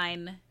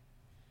outline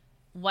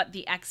what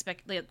the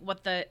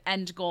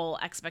end goal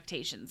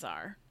expectations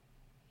are.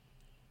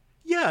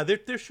 Yeah,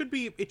 it should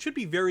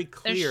be very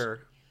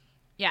clear.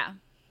 Yeah.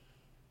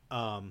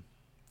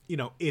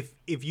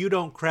 If you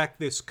don't crack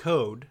this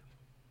code,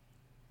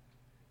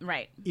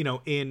 Right.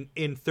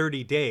 in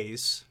 30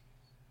 days,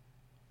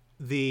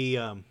 the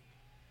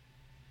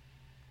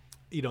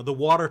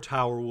water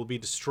tower will be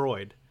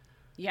destroyed,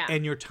 Yeah.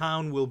 and your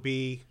town will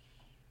be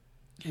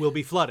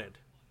flooded.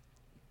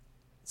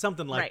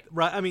 something like Right.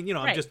 right. I mean,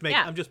 I'm Right, just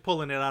yeah. I'm just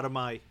pulling it out of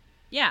my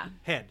Yeah.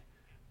 head,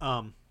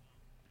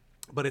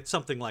 but it's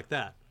something like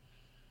that.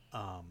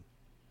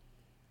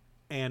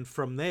 And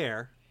from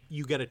there,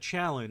 you get a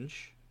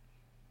challenge,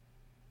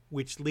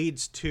 which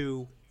leads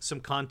to some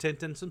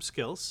content and some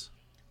skills.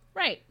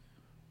 Right.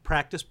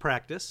 Practice.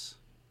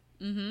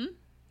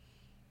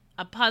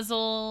 A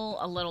puzzle,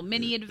 a little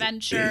mini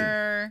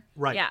adventure.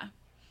 Right. Yeah.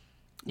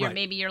 Right.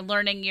 Maybe you're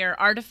learning your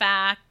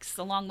artifacts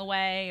along the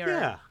way, or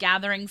Yeah.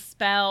 gathering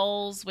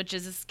spells, which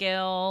is a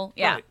skill.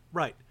 Yeah.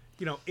 Right.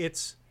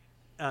 It's,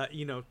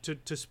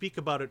 to speak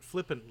about it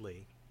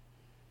flippantly,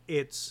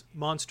 it's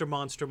monster,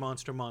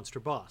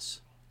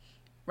 boss.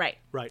 Right.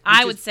 Right. I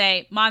Which would is-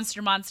 say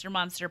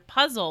monster,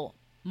 puzzle,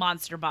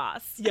 monster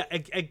boss. Yeah,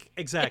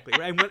 exactly.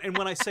 And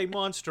when I say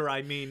monster,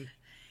 I mean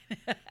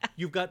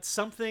you've got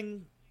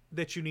something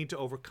that you need to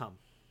overcome.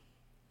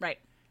 Right.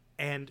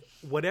 And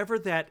whatever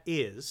that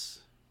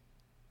is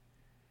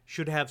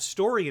should have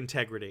story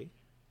integrity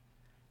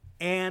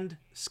and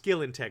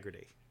skill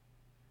integrity,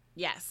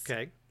 Yes.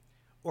 okay?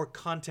 Or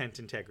content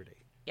integrity,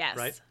 Yes.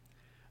 right?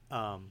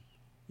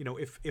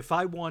 If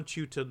I want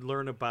you to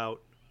learn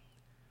about,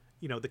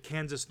 the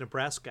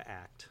Kansas-Nebraska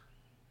Act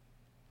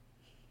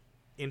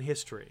in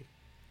history,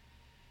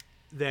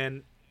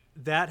 then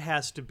that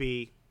has to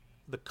be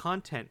the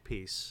content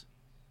piece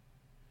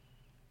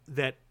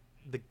that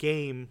the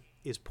game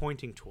is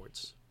pointing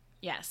towards,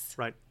 Yes.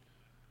 right?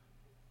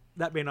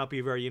 That may not be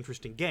a very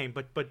interesting game,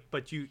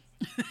 but you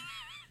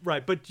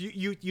right, but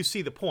you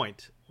see the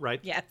point, right?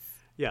 Yes.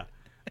 Yeah.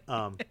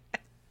 I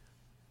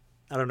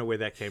don't know where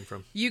that came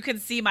from. You could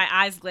see my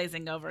eyes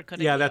glazing over,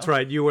 couldn't you? Yeah, that's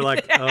right. You were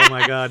like, "Oh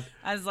my god,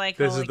 I was like,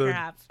 this holy is the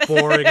crap.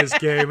 boringest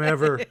game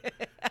ever."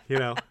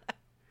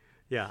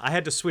 Yeah, I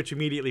had to switch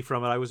immediately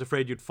from it. I was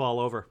afraid you'd fall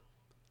over.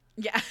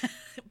 Yeah.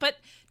 But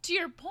to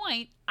your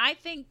point, I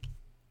think,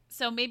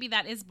 so maybe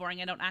that is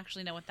boring. I don't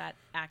actually know what that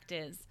act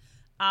is.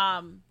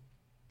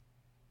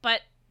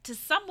 But to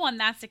someone,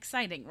 that's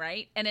exciting,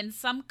 right? And in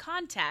some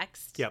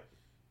context, Yep.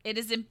 it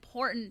is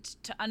important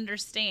to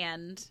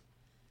understand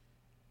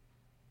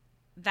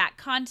that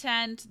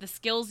content, the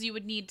skills you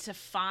would need to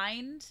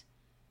find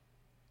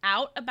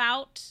out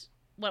about,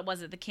 what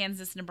was it, the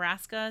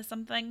Kansas-Nebraska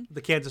something?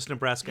 The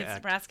Kansas-Nebraska Act.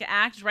 Nebraska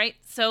Act, right?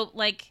 So,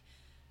 like,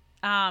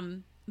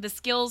 the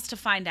skills to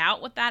find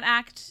out what that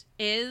act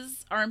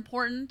is are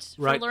important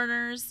for Right.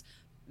 learners.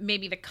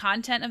 Maybe the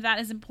content of that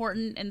is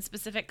important in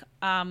specific,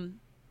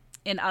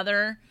 in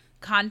other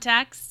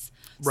contexts.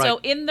 Right. So,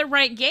 in the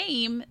right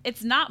game,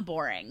 it's not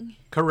boring,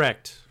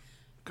 Correct.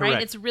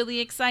 right? It's really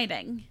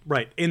exciting.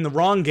 Right. In the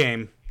wrong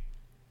game,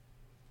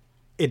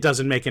 it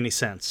doesn't make any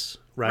sense,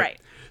 right?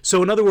 Right.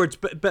 So in other words,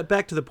 but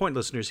back to the point,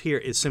 listeners, here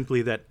is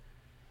simply that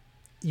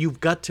you've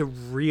got to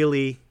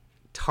really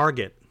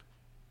target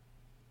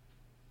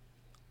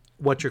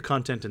what your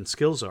content and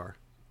skills are.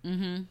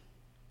 Mm-hmm.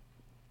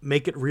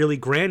 Make it really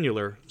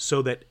granular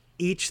so that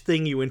each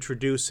thing you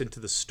introduce into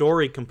the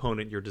story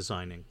component you're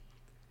designing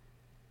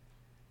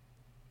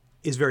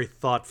is very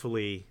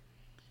thoughtfully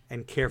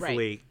and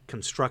carefully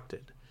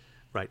constructed,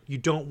 right? You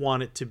don't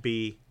want it to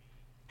be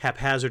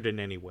haphazard in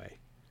any way.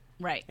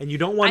 Right. And you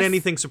don't want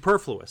anything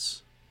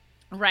superfluous.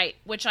 Right.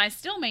 Which I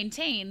still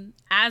maintain,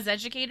 as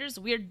educators,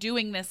 we're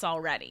doing this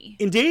already.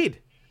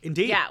 Indeed.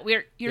 Yeah,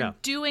 you're Yeah.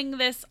 doing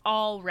this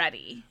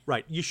already.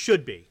 Right. You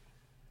should be.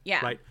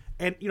 Yeah. Right.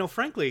 And,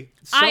 frankly,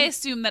 I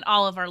assume that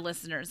all of our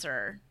listeners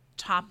are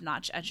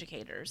top-notch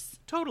educators.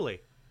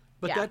 totally.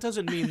 But Yeah. that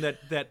doesn't mean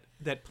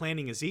that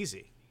planning is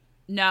easy,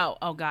 No.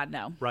 Oh, God,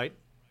 no. right?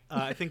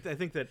 I think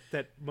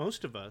that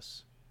most of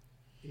us,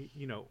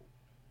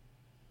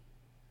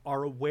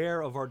 are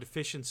aware of our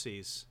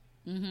deficiencies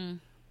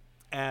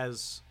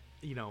as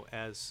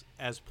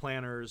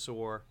planners,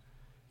 or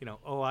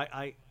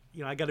I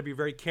got to be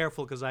very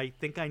careful because I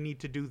think I need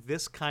to do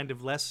this kind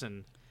of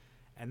lesson,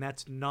 and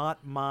that's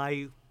not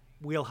my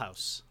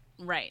wheelhouse,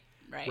 Right.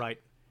 right?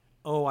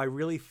 Oh, I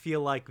really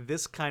feel like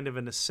this kind of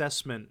an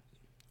assessment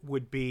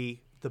would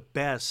be the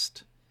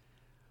best,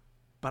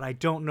 but I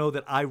don't know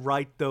that I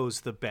write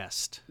those the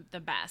best. The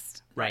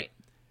best. Right. Right.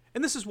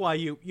 And this is why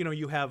you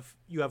have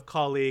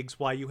colleagues,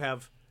 why you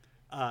have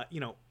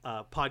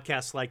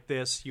podcasts like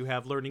this, you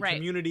have learning Right.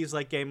 communities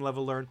like Game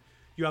Level Learn,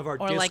 you have our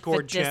Or like the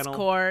Discord channel,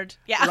 Discord.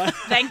 Yeah.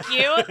 Thank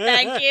you.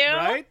 Thank you.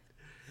 right?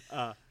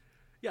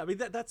 Yeah, I mean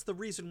that's the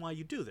reason why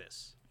you do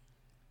this,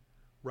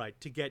 right?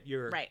 To get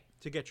your Right.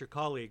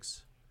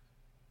 colleagues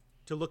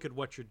to look at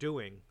what you're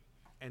doing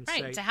and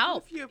Right. say, To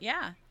help. What if you,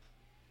 Yeah.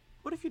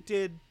 what if you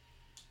did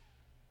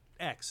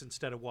X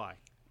instead of Y?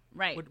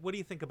 Right. What do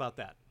you think about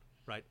that,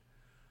 right?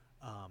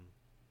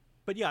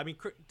 But yeah, I mean,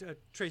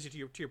 Tracy, to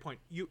your point,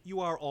 you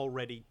are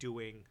already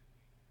doing,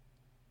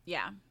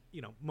 Yeah.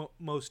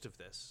 most of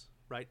this,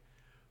 right?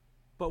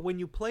 But when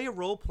you play a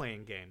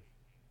role-playing game,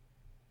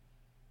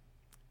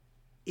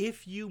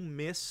 if you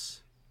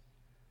miss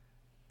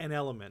an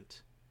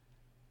element,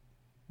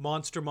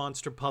 monster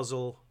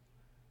puzzle,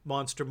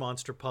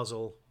 monster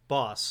puzzle,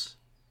 boss,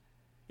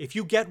 if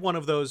you get one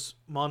of those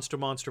monster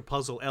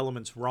puzzle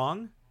elements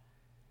wrong,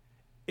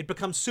 it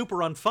becomes super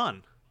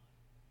unfun.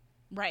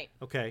 Right.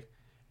 Okay.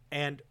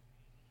 And,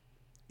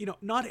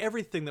 not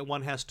everything that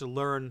one has to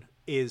learn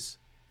is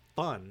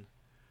fun.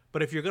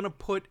 But if you're going to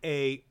put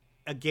a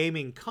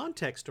gaming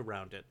context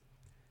around it,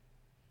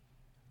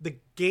 the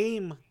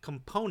game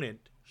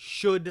component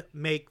should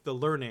make the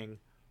learning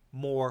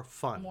more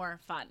fun. More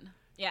fun.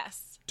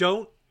 Yes.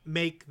 Don't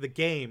make the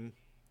game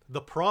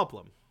the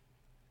problem.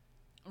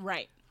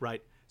 Right.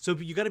 Right. So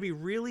you got to be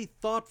really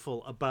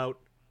thoughtful about,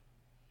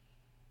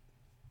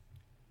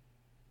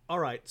 all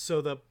right,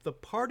 so the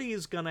party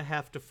is going to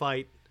have to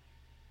fight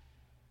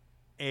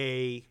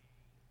a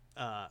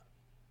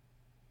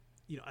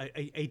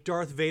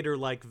Darth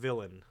Vader-like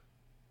villain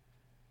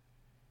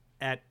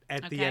at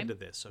the end of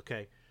this,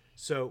 okay?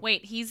 So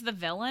wait, he's the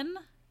villain?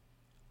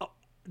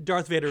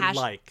 Darth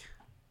Vader-like.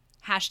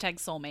 Hashtag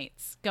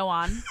soulmates. Go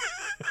on.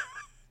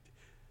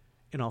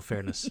 In all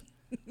fairness,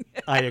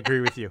 I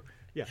agree with you.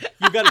 Yeah,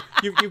 you've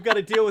got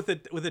to deal with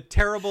a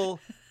terrible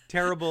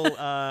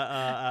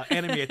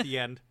enemy at the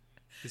end.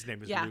 His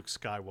name is Luke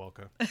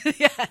Skywalker.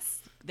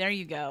 Yes, there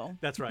you go.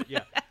 That's right.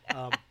 Yeah,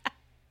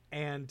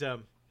 and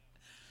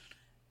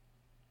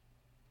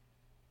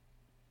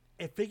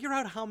figure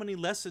out how many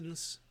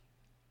lessons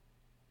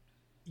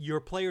your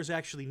players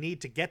actually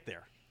need to get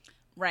there.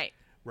 Right.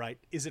 Right.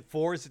 Is it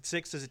 4? Is it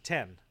 6? Is it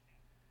 10?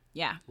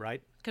 Yeah.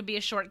 Right. Could be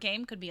a short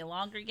game. Could be a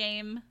longer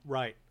game.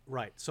 Right.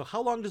 Right. So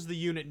how long does the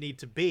unit need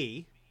to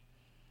be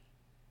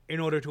in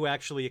order to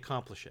actually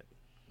accomplish it?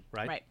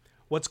 Right. Right.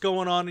 What's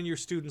going on in your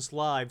students'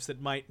 lives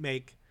that might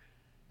make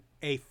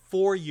a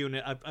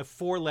 4-unit, a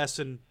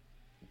 4-lesson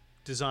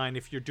design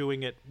if you're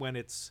doing it when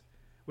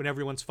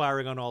everyone's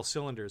firing on all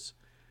cylinders?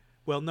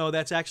 Well, no,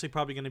 that's actually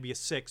probably going to be a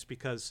 6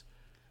 because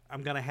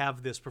I'm going to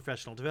have this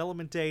professional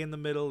development day in the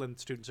middle, and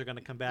students are going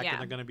to come back and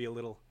they're going to be a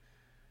little,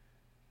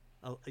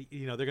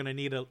 they're going to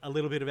need a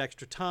little bit of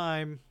extra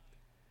time.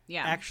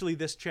 Yeah. Actually,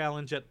 this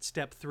challenge at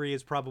step 3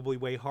 is probably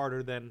way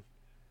harder than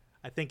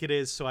I think it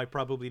is, so I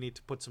probably need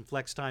to put some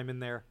flex time in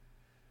there.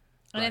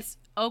 And it's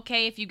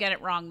okay if you get it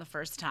wrong the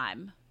first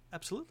time.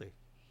 Absolutely.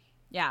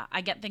 Yeah,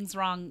 I get things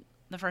wrong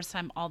the first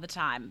time all the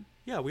time.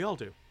 Yeah, we all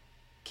do.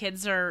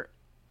 Kids are,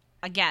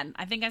 again,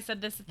 I think I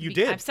said this. You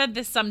did. I've said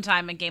this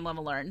sometime in Game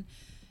Level Learn.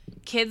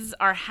 Kids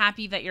are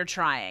happy that you're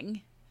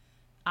trying.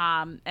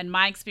 And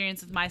my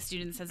experience with my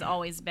students has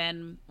always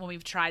been when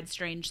we've tried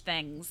strange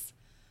things,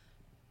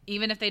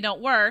 even if they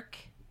don't work,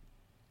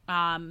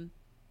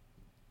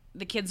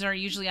 the kids are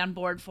usually on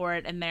board for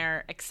it and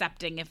they're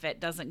accepting if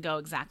it doesn't go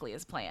exactly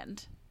as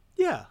planned.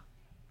 Yeah.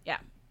 Yeah.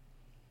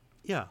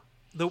 Yeah.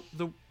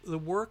 The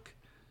work,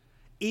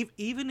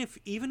 even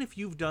if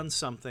you've done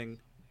something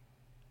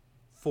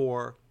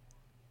for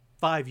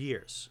 5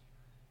 years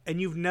and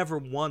you've never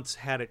once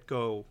had it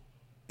go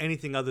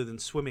anything other than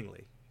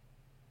swimmingly,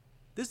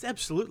 there's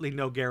absolutely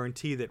no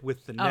guarantee that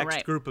with the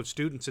next group of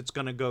students it's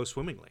going to go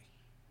swimmingly.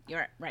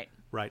 You're right.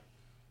 Right.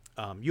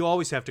 You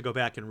always have to go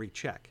back and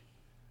recheck.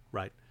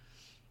 Right.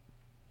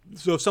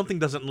 So if something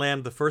doesn't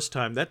land the first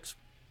time, that's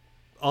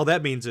all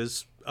that means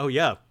is, oh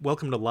yeah,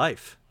 welcome to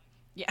life.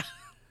 Yeah.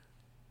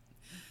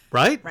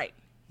 Right? Right.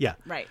 Yeah.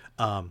 Right.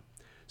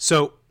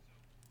 So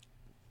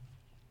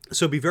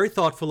be very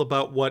thoughtful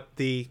about what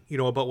the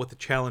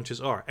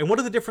challenges are. And what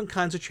are the different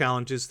kinds of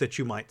challenges that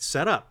you might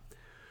set up?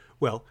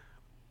 Well,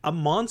 a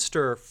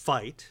monster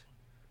fight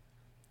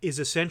is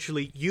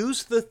essentially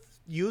use the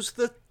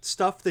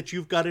stuff that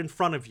you've got in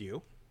front of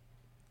you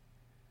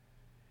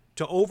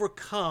to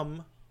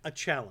overcome a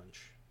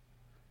challenge.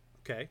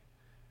 Okay?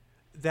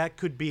 That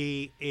could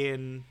be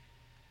in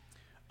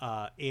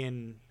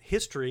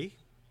history.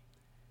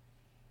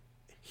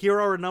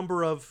 Here are a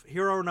number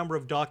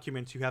of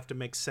documents you have to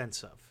make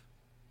sense of.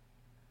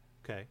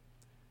 Okay?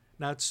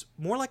 Now it's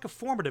more like a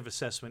formative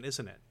assessment,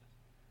 isn't it?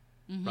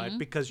 Mm-hmm. Right?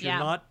 Because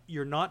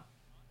you're not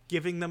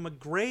giving them a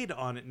grade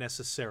on it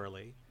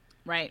necessarily.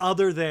 Right.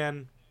 Other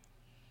than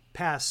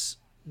pass,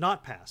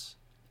 not pass.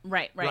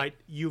 Right.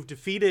 You've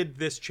defeated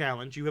this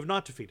challenge. You have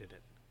not defeated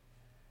it.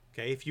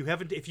 Okay? If you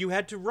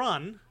had to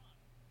run,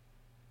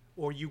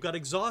 or you got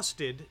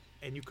exhausted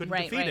and you couldn't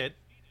defeat it,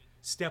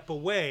 step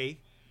away,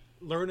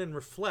 learn and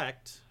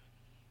reflect,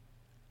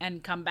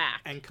 and come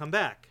back.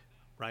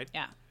 Right?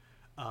 Yeah.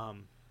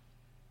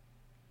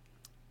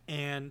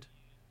 And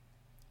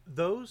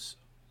those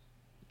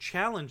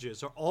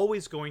challenges are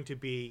always going to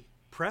be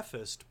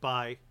prefaced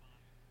by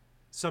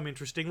some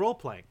interesting role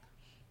playing.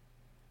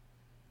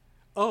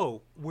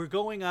 Oh, we're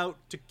going out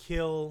to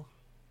kill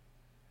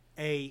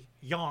a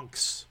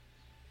Yonks.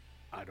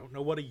 I don't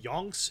know what a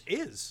Yonks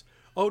is.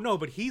 Oh no,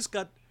 but he's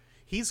got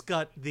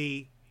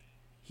the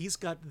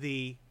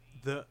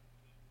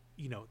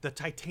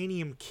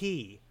titanium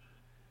key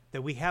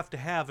that we have to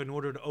have in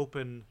order to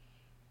open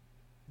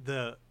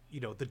the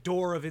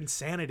door of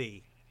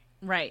insanity.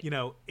 Right.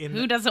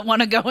 Who doesn't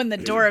want to go in the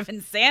door of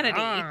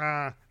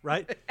insanity?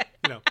 Right?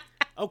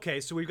 Okay,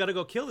 so we've got to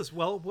go kill this.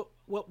 Well,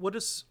 what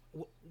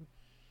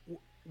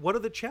are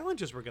the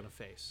challenges we're going to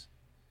face?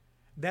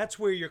 That's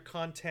where your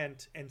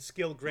content and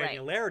skill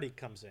granularity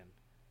comes in,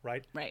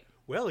 right? Right.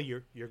 Well,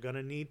 you're going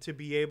to need to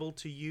be able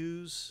to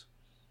use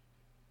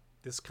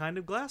this kind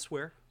of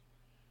glassware.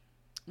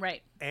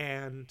 Right.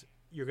 And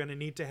you're going to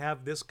need to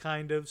have this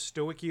kind of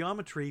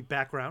stoichiometry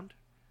background.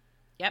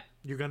 Yep.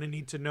 You're going to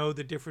need to know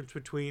the difference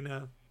between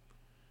an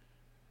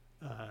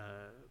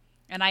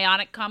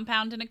ionic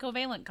compound and a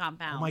covalent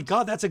compound. Oh my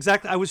God, that's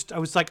exactly. I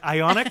was like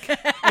ionic.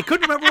 I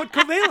couldn't remember what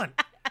covalent.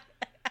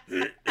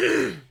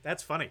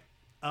 That's funny.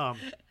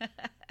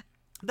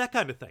 That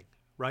kind of thing,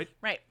 right?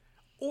 Right.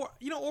 Or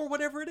or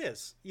whatever it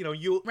is.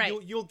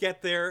 You'll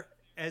get there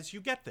as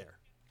you get there,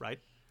 right?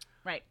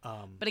 Right.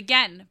 But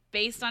again,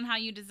 based on how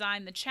you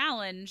design the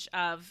challenge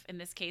of, in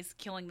this case,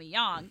 killing the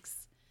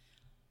Yonks,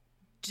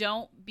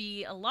 don't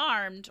be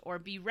alarmed or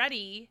be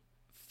ready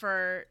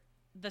for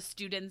the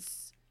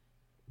students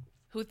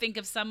who think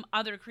of some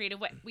other creative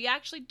way. We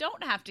actually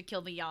don't have to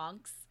kill the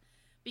Yonks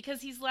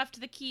because he's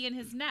left the key in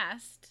his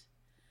nest.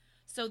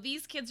 So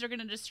these kids are going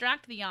to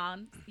distract the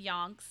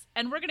Yonks,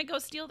 and we're going to go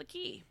steal the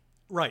key.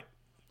 Right.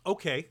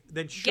 Okay.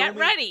 Then Get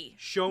ready.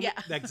 Show me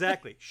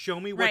exactly. Show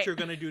me what you're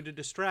going to do to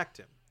distract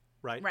him.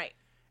 Right. Right.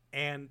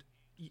 And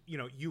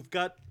you've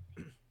got.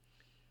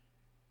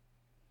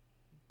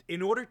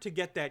 In order to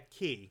get that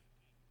key,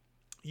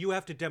 you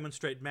have to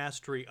demonstrate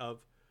mastery of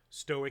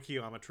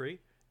stoichiometry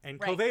and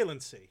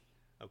covalency.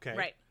 Okay.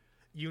 Right.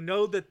 You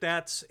know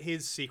that's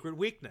his secret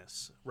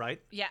weakness,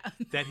 right? Yeah.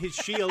 That his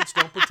shields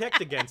don't protect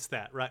against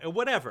that, right? Or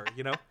whatever,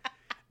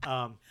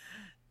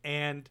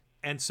 and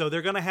so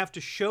they're going to have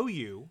to show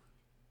you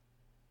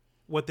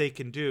what they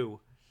can do.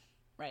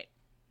 Right.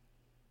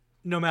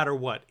 No matter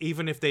what,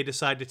 even if they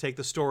decide to take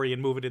the story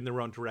and move it in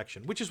their own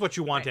direction, which is what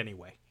you want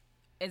anyway.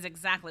 Is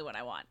exactly what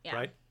I want. Yeah.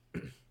 Right.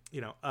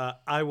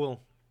 I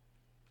will.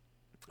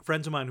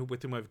 Friends of mine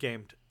with whom I've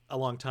gamed a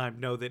long time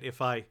know that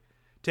if I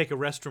take a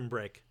restroom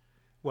break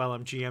while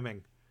I'm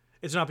GMing,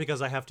 it's not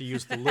because I have to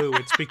use the loo.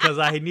 It's because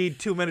I need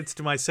 2 minutes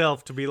to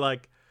myself to be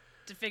like,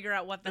 to figure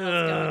out what the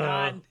hell's going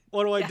on.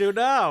 What do I do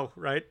now?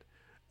 Right.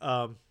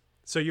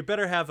 So you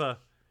better have a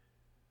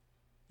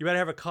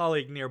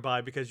colleague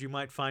nearby, because you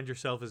might find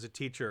yourself as a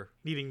teacher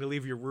needing to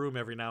leave your room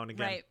every now and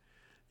again.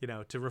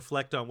 Right. To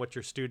reflect on what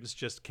your students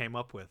just came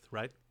up with.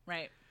 Right.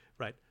 Right.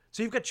 Right.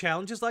 So you've got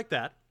challenges like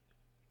that.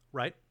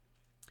 Right.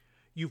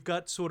 You've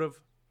got sort of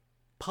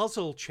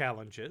puzzle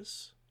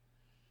challenges.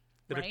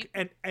 Right.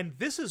 And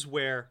this is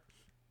where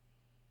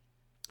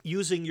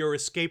using your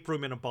escape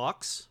room in a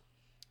box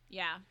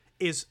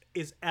is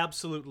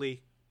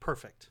absolutely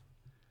perfect.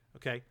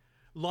 Okay?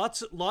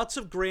 Lots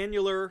of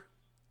granular,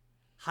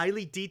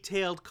 highly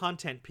detailed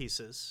content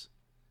pieces,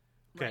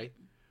 okay, Right.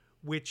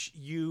 which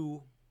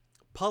you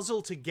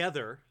puzzle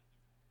together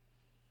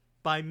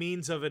by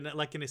means of an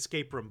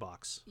escape room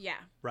box. Yeah.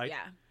 Right?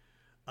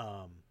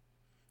 Yeah.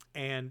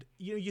 And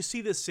you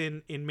see this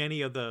in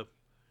many of the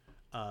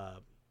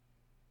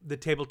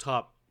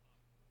tabletop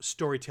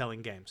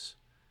storytelling games.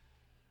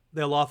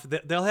 They'll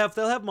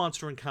have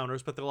monster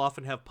encounters, but they'll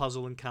often have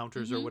puzzle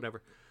encounters or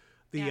whatever.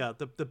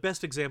 The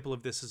best example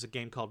of this is a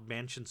game called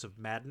Mansions of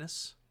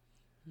Madness.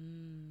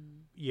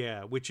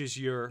 Yeah, which is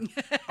your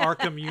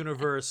Arkham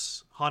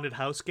Universe haunted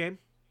house game.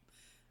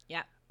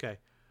 Yeah. Okay.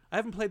 I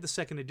haven't played the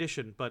second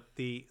edition, but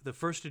the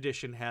first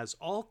edition has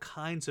all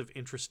kinds of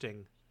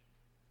interesting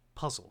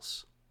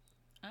puzzles.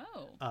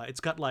 Oh. It's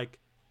got like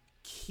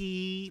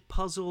key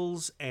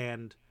puzzles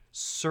and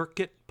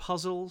circuit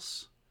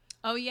puzzles.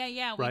 Oh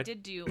yeah. We Right?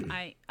 did do.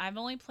 I've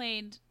only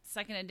played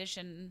second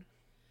edition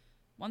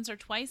once or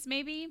twice,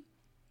 maybe.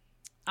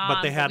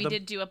 But they had we them.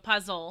 did do a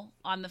puzzle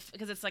on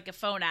because it's like a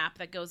phone app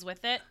that goes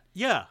with it,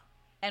 Yeah.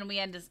 and we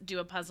had to do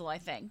a puzzle. I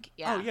think.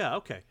 Yeah. Oh yeah.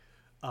 Okay.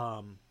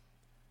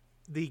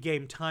 The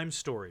game Time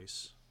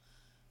Stories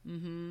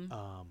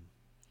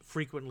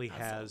frequently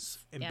has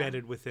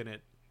embedded within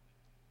it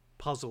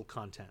puzzle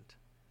content.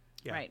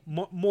 Yeah. Right.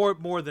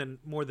 More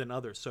than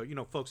others. So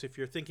folks, if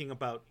you're thinking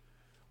about,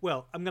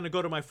 well, I'm going to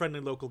go to my friendly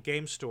local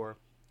game store,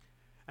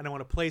 and I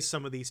want to play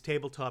some of these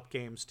tabletop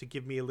games to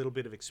give me a little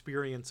bit of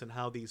experience in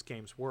how these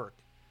games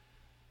work.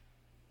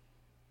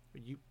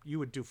 You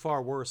would do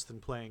far worse than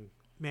playing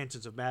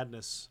Mansions of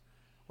Madness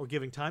or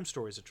giving Time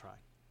Stories a try.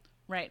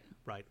 Right.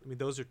 Right. I mean,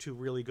 those are two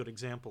really good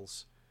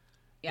examples,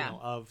 Yeah.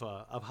 of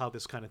how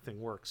this kind of thing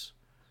works.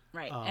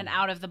 Right. An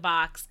out of the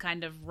box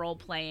kind of role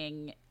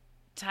playing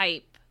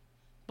type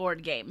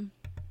board game.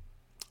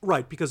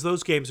 Right, because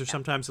those games are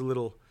sometimes a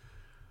little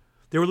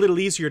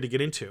easier to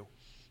get into.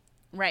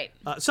 Right.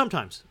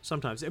 Sometimes.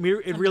 I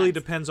mean, it really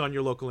depends on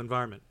your local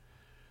environment.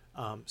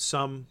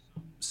 Some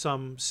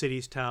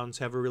cities, towns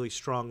have a really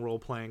strong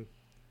role-playing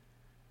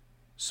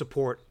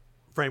support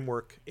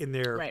framework in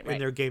their in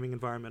their gaming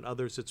environment.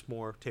 Others, it's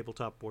more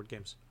tabletop board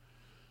games.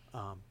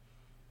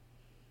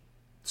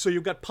 So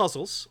you've got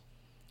puzzles,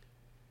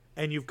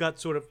 and you've got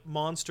sort of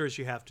monsters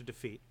you have to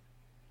defeat.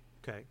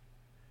 Okay.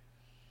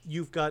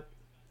 You've got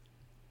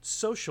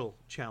social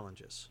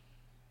challenges.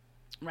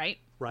 Right.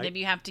 Right. Maybe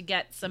you have to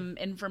get some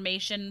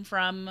information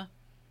from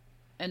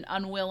an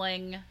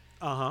unwilling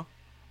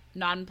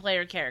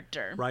non-player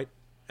character. Right.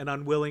 An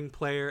unwilling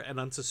player, an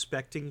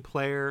unsuspecting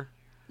player.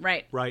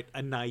 Right. Right.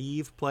 A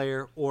naive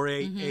player, or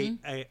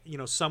a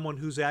someone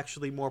who's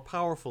actually more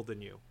powerful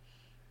than you.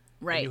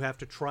 Right. And you have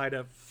to try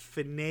to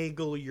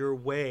finagle your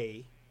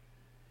way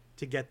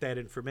to get that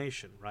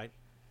information, right?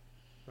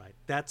 Right.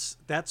 That's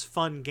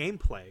fun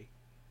gameplay.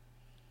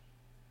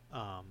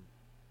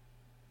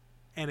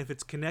 And if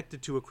it's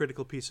connected to a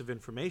critical piece of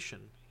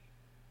information,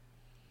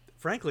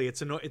 frankly,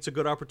 it's a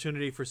good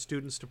opportunity for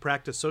students to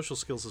practice social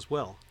skills as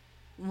well.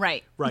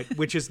 Right. Right,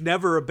 which is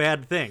never a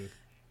bad thing.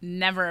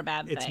 Never a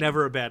bad thing. It's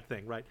never a bad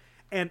thing, right?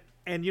 And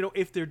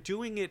if they're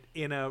doing it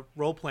in a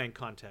role-playing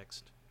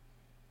context,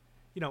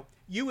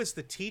 you as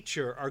the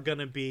teacher are going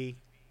to be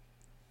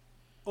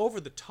over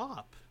the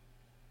top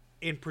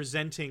in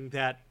presenting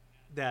that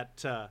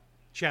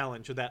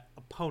challenge or that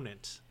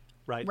opponent,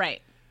 right?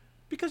 Right.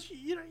 Because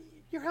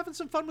you're having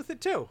some fun with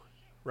it too,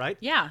 right?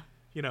 Yeah.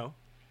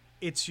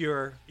 It's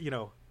your,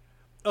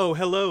 oh,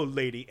 hello,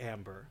 Lady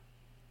Amber.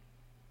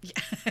 Yeah.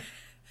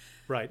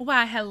 Right.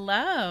 Why,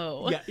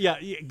 hello. Yeah,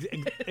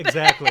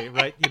 exactly,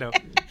 right?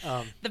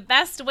 The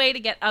best way to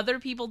get other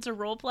people to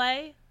role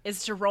play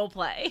is to role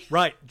play.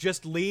 Right,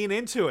 just lean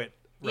into it.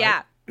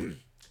 Right? Yeah.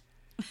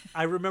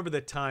 I remember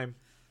that time.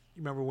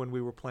 You remember when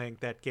we were playing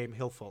that game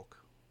Hillfolk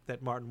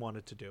that Martin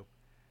wanted to do?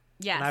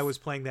 Yes. And I was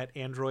playing that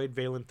Android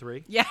Valen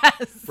 3. Yes.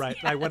 Right.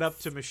 Yes. And I went up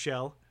to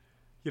Michelle.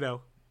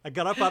 I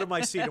got up out of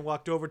my seat and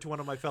walked over to one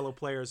of my fellow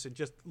players and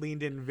just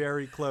leaned in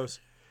very close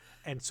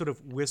and sort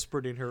of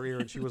whispered in her ear,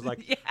 and she was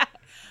like, Yeah.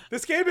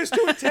 "This game is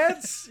too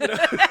intense."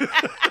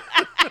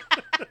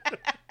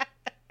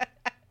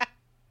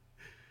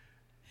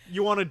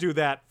 You want to do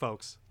that,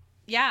 folks?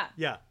 Yeah.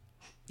 Yeah.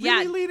 Yeah.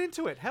 Really lean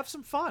into it. Have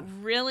some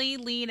fun. Really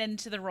lean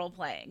into the role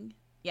playing.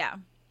 Yeah.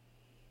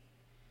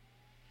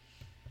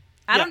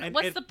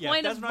 What's the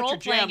point of role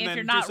playing if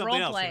you're not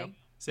role playing?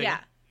 Yeah.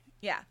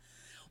 Yeah.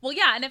 Well,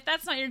 yeah, and if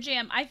that's not your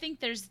jam, I think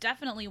there's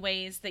definitely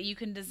ways that you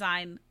can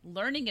design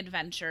learning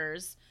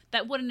adventures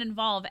that wouldn't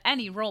involve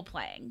any role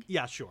playing.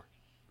 Yeah, sure.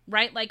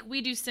 Right? Like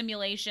we do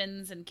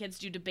simulations and kids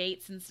do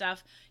debates and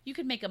stuff. You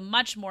could make a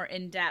much more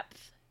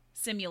in-depth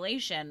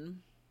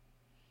simulation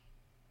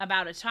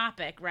about a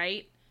topic,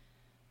 right?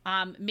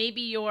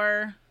 Maybe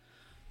your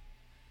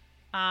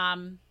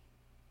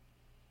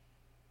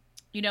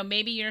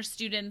maybe your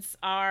students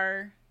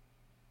are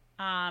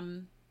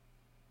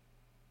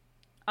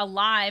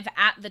alive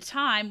at the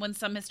time when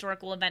some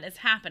historical event is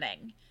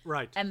happening.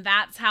 Right. And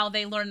that's how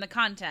they learn the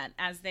content,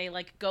 as they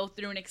go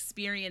through and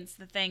experience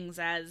the things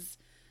as,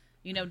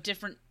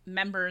 different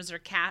members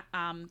or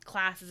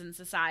classes in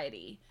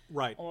society.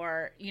 Right.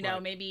 Or,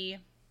 Right. maybe,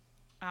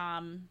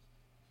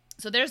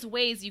 so there's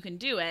ways you can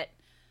do it.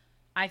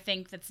 I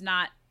think that's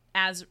not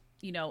as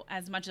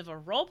much of a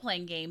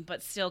role-playing game,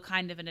 but still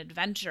kind of an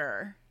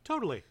adventure.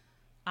 Totally.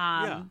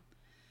 Yeah.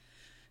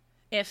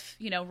 If,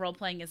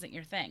 role-playing isn't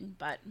your thing,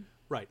 but...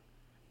 Right.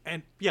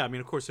 And, yeah, I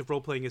mean, of course, if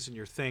role-playing isn't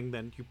your thing,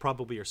 then you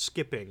probably are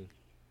skipping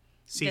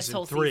season this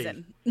whole 3.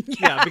 Season.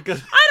 Yeah,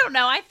 because... I don't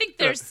know. I think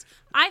there's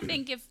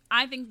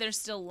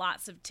still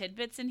lots of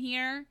tidbits in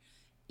here,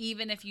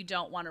 even if you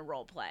don't want to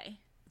role-play.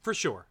 For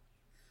sure.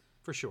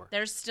 For sure.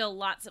 There's still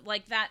lots of,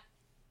 that...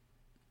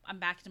 I'm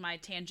back to my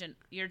tangent,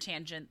 your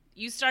tangent.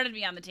 You started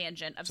me on the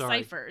tangent of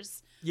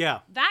ciphers. Yeah.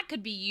 That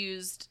could be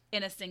used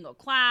in a single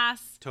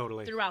class.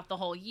 Totally. Throughout the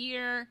whole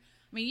year.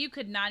 I mean, you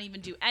could not even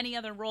do any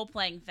other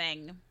role-playing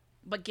thing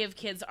but give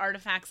kids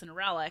artifacts and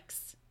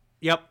relics.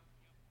 Yep.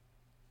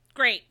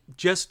 Great.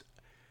 Just...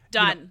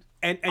 Done.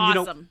 And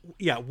awesome.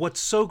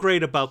 What's so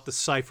great about the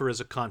cipher as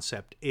a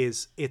concept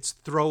is it's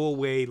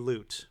throwaway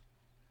loot.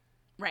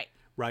 Right.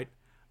 Right?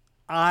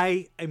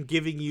 I am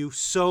giving you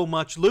so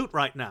much loot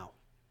right now.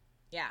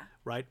 Yeah.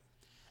 Right?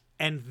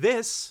 And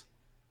this...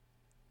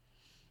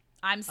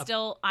 I'm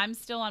still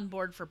on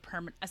board for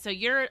permanent. So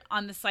you're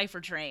on the cipher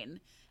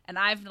train, and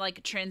I've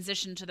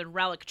transitioned to the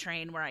relic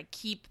train where I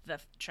keep the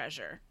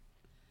treasure.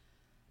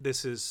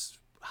 This is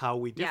how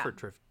we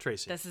differ,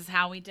 Tracy. This is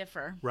how we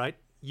differ. Right?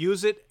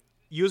 Use it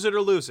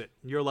or lose it.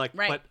 You're like,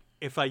 right. But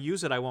if I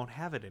use it, I won't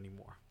have it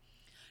anymore.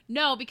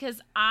 No, because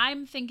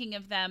I'm thinking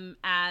of them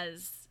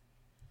as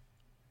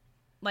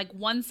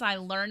once I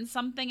learn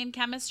something in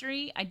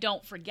chemistry, I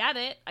don't forget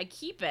it. I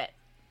keep it.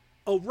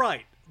 Oh,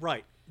 right.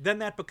 Then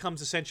that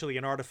becomes essentially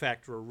an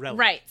artifact or a relic.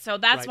 Right. So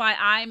that's why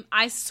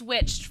I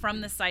switched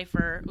from the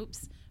cipher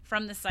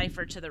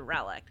to the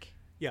relic.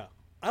 Yeah.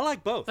 I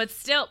like both. But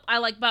still, I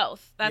like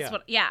both. That's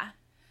Yeah.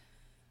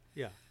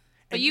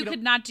 But you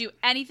could not do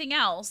anything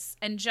else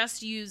and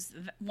just use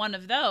one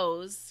of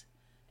those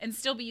and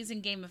still be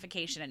using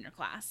gamification in your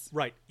class.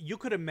 Right. You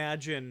could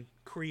imagine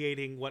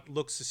creating what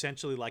looks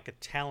essentially like a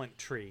talent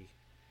tree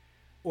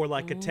or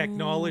like a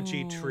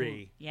technology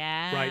tree.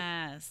 Yes.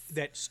 Right.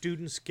 That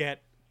students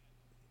get,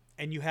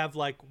 and you have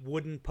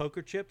wooden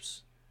poker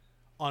chips.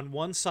 On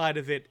one side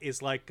of it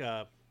is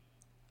a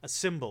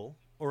symbol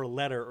or a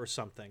letter or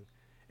something.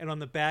 And on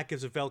the back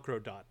is a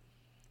Velcro dot.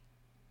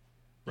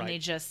 Right.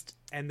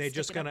 And they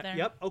just gonna,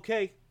 yep,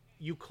 okay.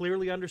 You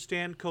clearly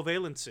understand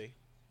covalency.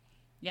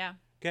 Yeah.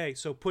 Okay,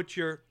 so put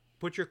your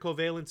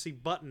covalency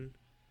button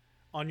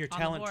on your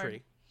talent tree.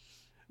 Right?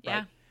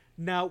 Yeah.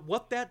 Now,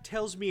 what that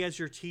tells me as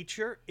your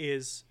teacher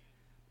is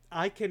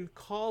I can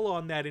call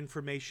on that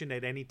information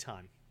at any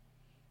time.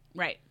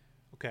 Right.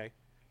 Okay?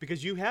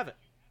 Because you have it.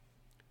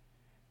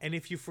 And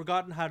if you've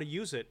forgotten how to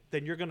use it,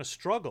 then you're going to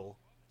struggle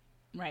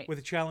Right. with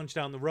a challenge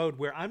down the road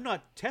where I'm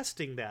not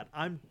testing that.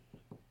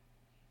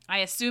 I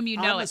assume you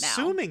know I'm it now.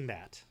 assuming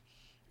that.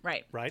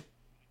 Right. Right?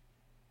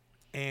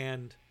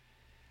 And,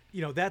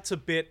 that's a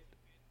bit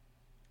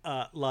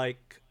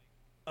like,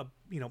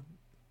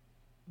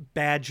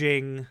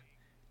 badging,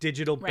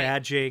 digital Right.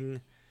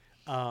 badging.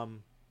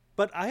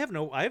 But I have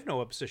no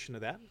opposition to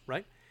that,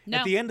 right? No.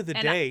 At the end of the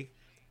And day,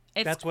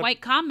 it's that's what-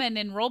 quite common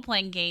in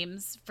role-playing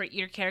games for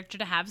your character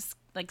to have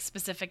like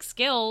specific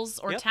skills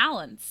or Yep.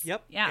 talents.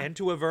 Yep. Yeah. And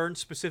to have earned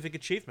specific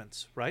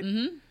achievements, right?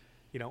 Mm-hmm.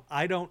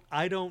 I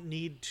don't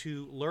need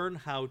to learn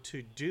how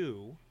to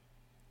do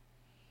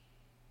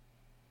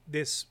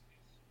this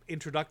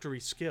introductory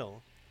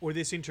skill or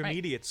this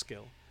intermediate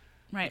skill,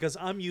 right. because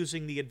I'm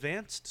using the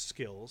advanced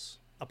skills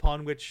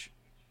upon which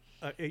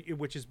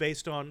is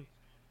based on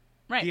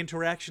right. the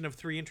interaction of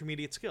 3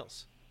 intermediate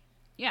skills.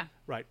 Yeah.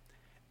 Right.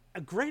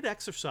 A great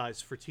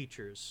exercise for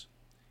teachers,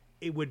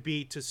 it would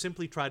be to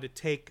simply try to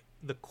take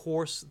the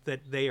course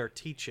that they are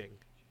teaching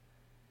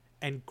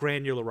and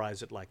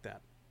granularize it like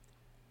that.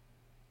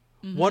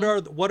 Mm-hmm.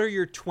 What are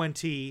your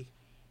 20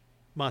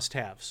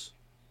 must-haves?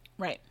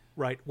 Right.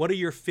 Right. What are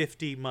your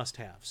 50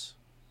 must-haves?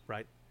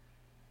 Right.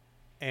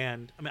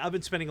 And I've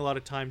been spending a lot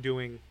of time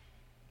doing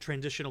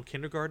transitional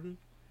kindergarten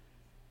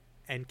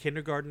and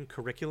kindergarten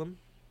curriculum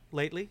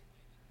lately.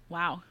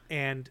 Wow.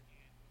 And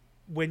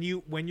when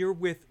you're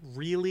with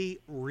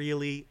really,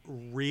 really,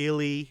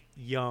 really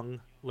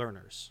young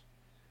learners,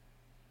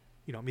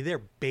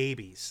 they're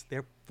babies.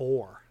 They're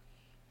 4.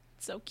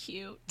 So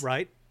cute.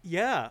 Right?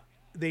 Yeah.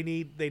 They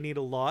need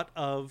a lot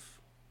of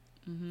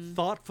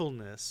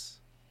thoughtfulness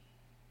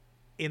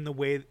in the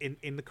way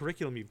in the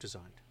curriculum you've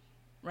designed.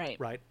 Right.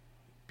 Right?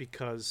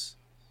 Because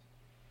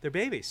they're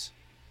babies.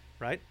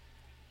 Right?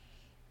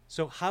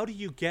 So how do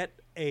you get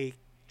a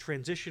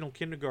transitional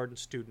kindergarten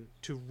student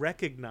to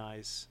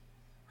recognize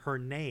her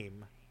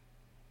name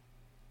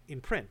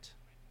in print?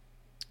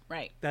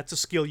 Right. That's a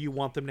skill you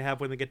want them to have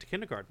when they get to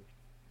kindergarten.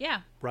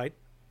 Yeah. Right?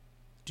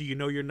 Do you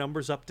know your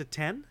numbers up to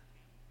 10?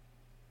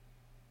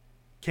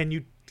 Can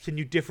you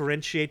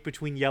differentiate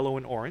between yellow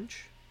and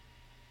orange?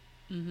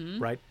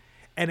 Mm-hmm. Right?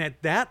 And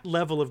at that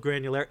level of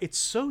granularity, it's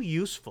so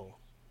useful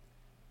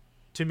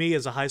to me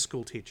as a high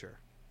school teacher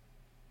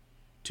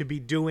to be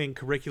doing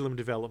curriculum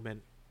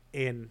development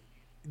in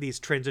these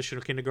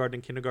transitional kindergarten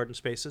and kindergarten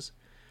spaces,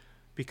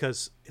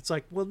 because it's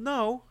like, well,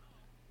 no,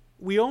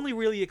 we only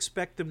really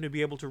expect them to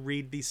be able to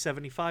read these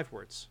 75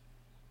 words.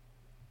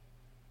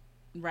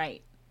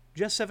 Right.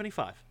 Just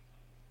 75.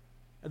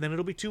 And then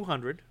it'll be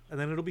 200, and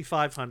then it'll be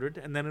 500,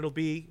 and then it'll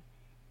be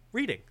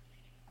reading.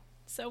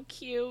 So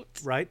cute.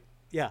 Right?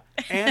 Yeah.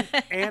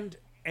 And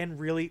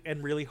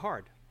really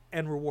hard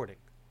and rewarding.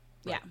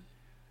 Right?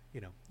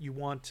 Yeah. You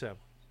want to,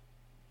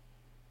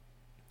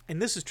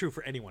 and this is true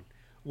for anyone.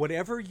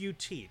 Whatever you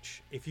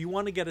teach, if you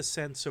want to get a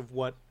sense of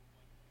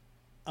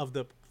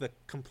the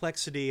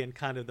complexity and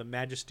kind of the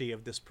majesty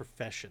of this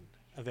profession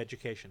of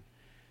education,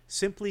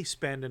 simply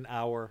spend an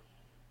hour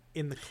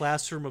in the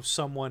classroom of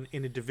someone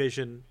in a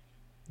division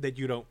that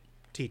you don't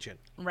teach in.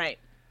 Right.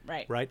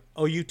 Right?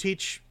 Oh, you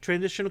teach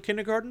transitional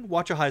kindergarten?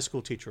 Watch a high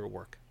school teacher at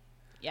work.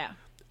 Yeah.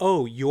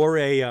 Oh, you're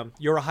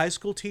a high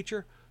school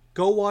teacher?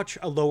 Go watch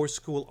a lower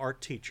school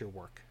art teacher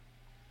work.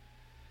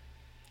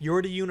 You're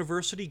at a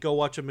university? Go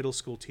watch a middle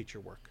school teacher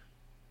work.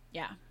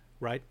 Yeah.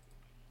 Right?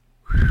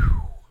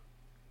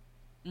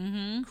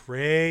 Mm-hmm.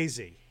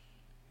 Crazy.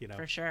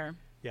 For sure.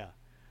 Yeah.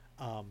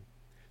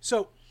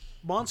 So,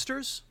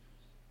 monsters,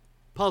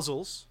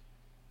 puzzles,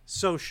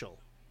 social.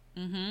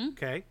 Mm-hmm.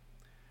 Okay.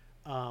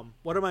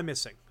 What am I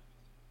missing?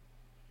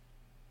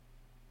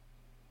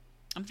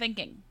 I'm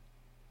thinking.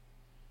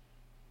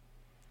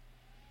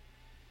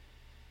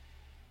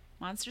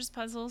 Monsters,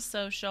 puzzles,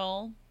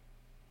 social.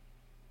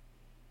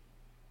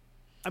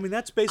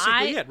 That's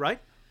basically it, right?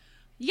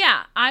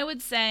 Yeah, I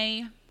would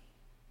say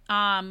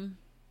when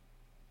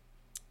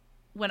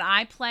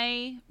I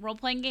play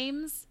role-playing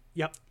games,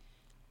 Yep.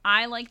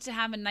 I like to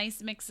have a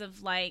nice mix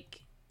of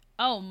like,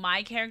 oh,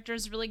 my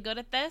character's really good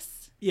at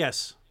this.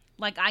 Yes.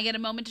 Like, I get a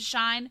moment to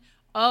shine.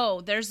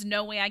 Oh, there's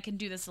no way I can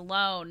do this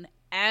alone.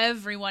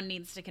 Everyone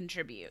needs to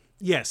contribute.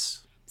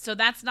 Yes. So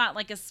that's not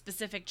like a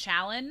specific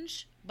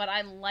challenge, but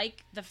I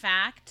like the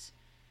fact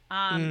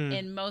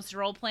in most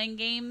role-playing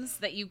games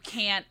that you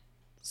can't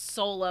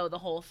solo the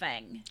whole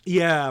thing.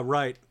 Yeah,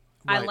 right.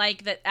 I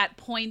like that at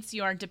points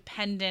you are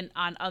dependent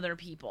on other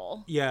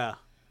people Yeah.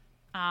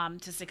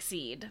 to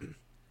succeed.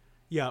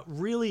 Yeah,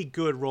 really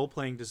good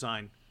role-playing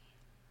design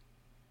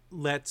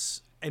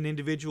lets an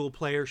individual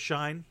player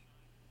shine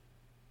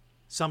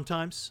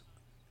sometimes,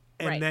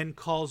 and Right. then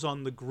calls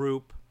on the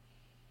group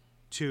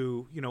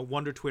to,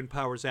 Wonder Twin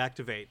powers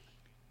activate,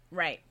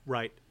 Right.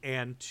 right,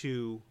 and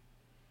to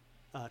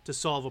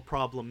solve a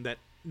problem that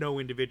no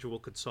individual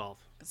could solve.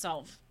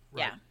 Solve.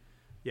 Right.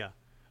 Yeah.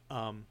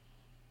 Yeah.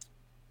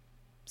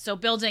 So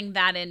building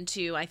that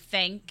into, I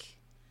think,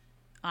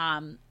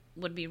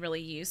 would be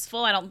really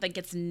useful. I don't think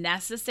it's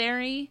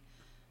necessary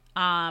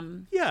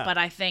Yeah. But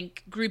I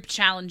think group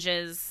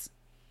challenges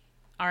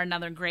are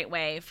another great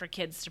way for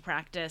kids to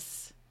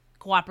practice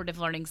cooperative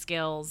learning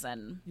skills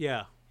and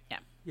Yeah. yeah.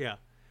 Yeah.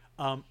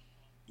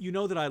 You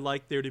know that I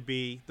like there to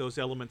be those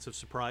elements of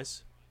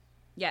surprise,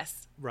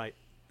 Yes. right?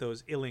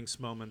 Those Ilinks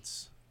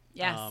moments.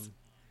 Yes.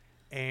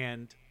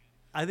 And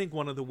I think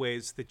one of the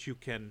ways that you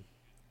can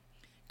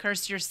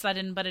Curse your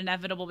sudden but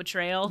inevitable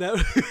betrayal. No.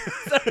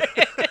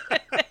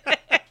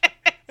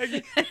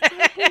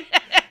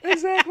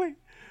 Exactly.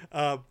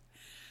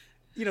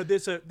 You know,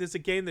 there's a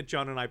game that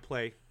John and I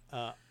play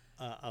a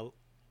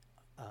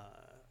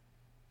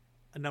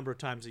number of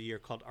times a year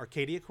called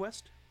Arcadia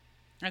Quest.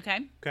 Okay.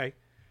 Okay,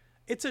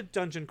 it's a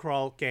dungeon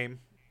crawl game,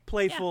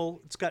 playful.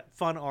 Yeah. It's got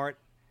fun art.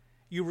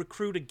 You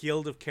recruit a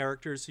guild of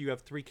characters. So you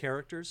have 3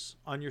 characters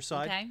on your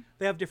side. Okay.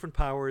 They have different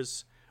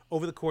powers.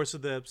 Over the course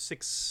of the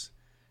 6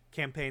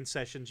 campaign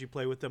sessions you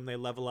play with them, they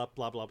level up,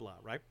 blah, blah, blah,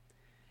 right?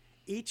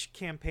 Each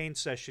campaign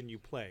session you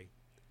play,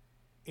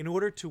 in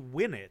order to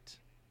win it,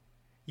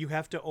 you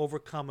have to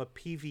overcome a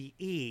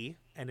PvE,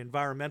 an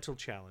environmental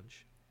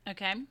challenge,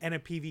 Okay. and a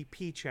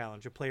PvP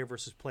challenge, a player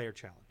versus player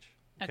challenge.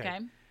 Okay.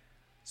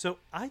 So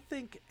I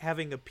think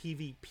having a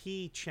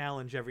PvP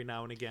challenge every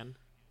now and again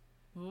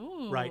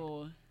Ooh. Right.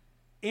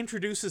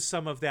 introduces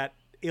some of that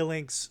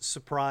Ilinks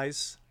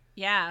surprise,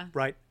 Yeah.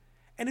 right?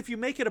 And if you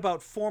make it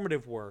about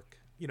formative work,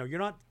 you know,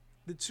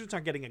 the students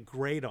aren't getting a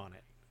grade on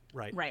it,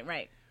 right? Right.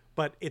 Right.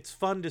 But it's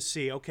fun to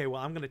see, okay,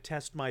 well, I'm going to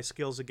test my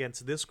skills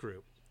against this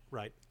group,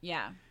 right?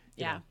 Yeah.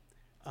 You Yeah.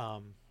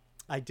 know,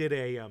 I did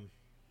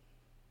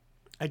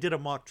a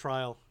mock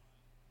trial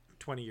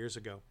 20 years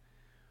ago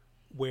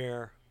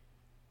where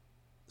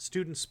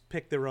students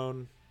picked their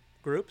own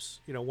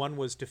groups. You know, one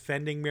was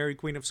defending Mary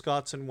Queen of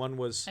Scots and one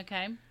was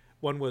Okay.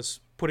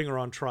 putting her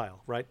on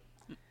trial, right?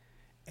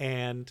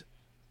 And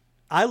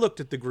I looked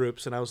at the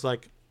groups and I was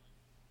like,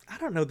 I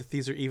don't know that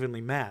these are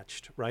evenly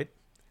matched, right?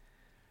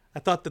 I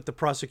thought that the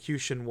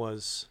prosecution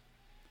was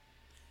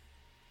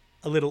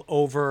a little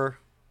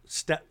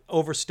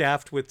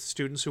overstaffed with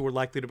students who were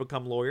likely to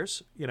become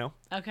lawyers, you know,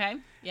 Okay.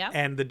 Yeah.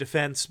 and the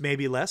defense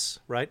maybe less,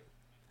 right?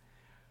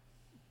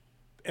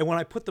 And when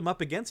I put them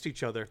up against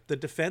each other, the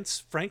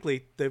defense,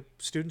 frankly, the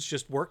students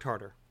just worked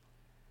harder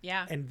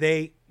Yeah. and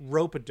they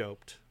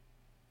rope-a-doped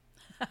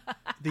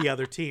the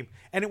other team.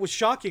 And it was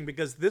shocking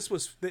because this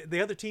was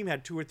the other team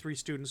had 2 or 3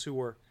 students who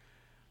were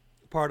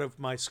part of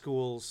my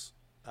school's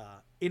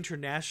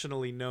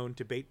internationally known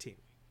debate team.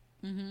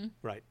 Mm-hmm.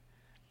 Right.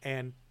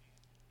 And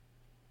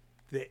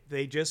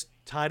they just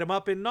tied them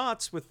up in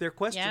knots with their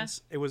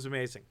questions. It was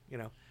amazing, you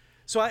know.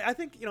 So I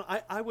think, you know,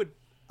 I would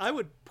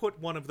put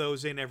one of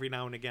those in every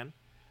now and again.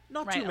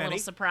 Not Right. too A many. little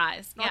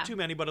surprise. Not Yeah. too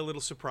many, but a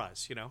little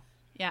surprise, you know.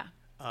 Yeah.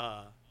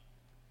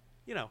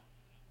 You know,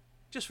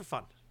 just for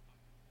fun.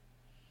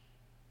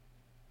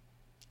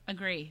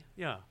 Agree.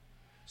 Yeah.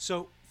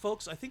 So,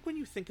 folks, I think when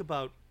you think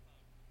about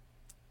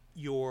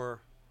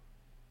your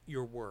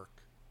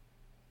work,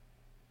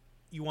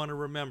 you want to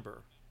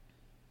remember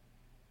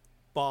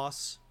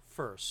boss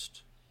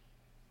first.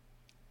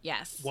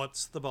 Yes.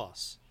 What's the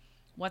boss?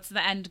 What's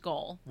the end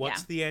goal?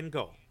 What's Yeah. the end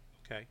goal?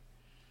 Okay.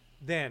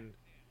 Then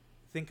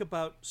think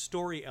about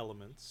story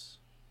elements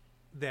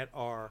that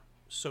are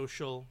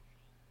social,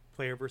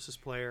 player versus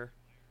player,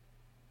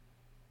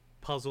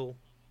 puzzle,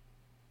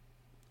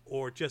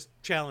 or just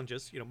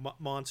challenges, you know,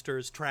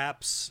 monsters,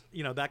 traps,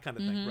 you know, that kind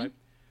of thing, right?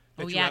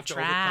 That Oh, you yeah, have to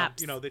overcome,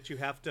 traps. you know, that you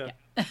have to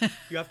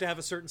you have to have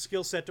a certain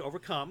skill set to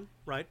overcome,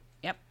 right?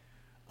 Yep.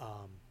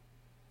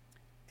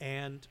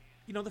 And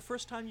you know, the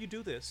first time you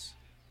do this,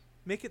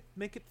 make it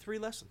 3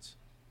 lessons.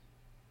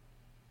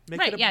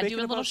 Right, yeah, make do it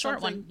a little about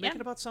short something- one, Make yeah.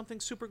 it about something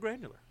super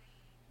granular.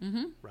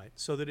 Right?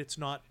 So that it's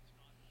not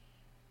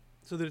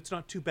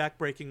too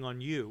backbreaking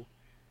on you,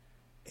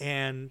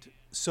 and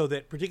so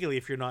that particularly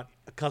if you're not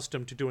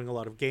accustomed to doing a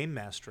lot of game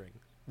mastering,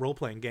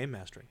 role-playing game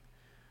mastering,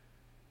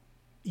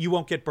 you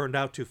won't get burned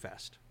out too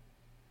fast.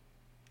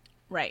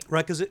 Right.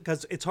 Right?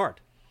 Because it's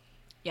hard.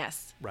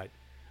 Yes. Right.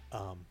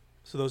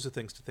 So those are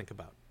things to think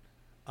about.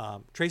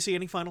 Tracy,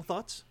 any final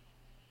thoughts?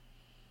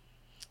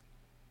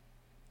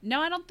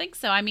 No, I don't think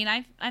so. I mean,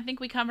 I think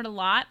we covered a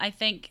lot. I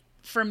think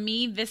for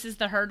me, this is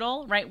the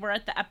hurdle, right? We're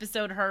at the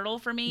episode hurdle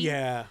for me.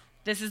 Yeah.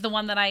 This is the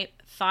one that I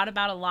thought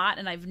about a lot,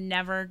 and I've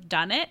never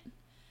done it.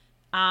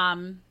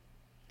 I'm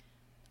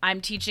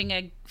teaching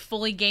a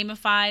fully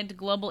gamified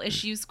global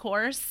issues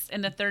course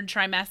in the 3rd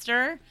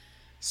trimester.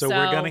 So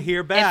we're going to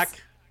hear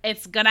back.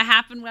 It's going to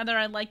happen whether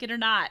I like it or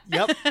not.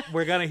 Yep.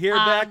 We're going to hear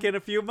back in a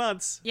few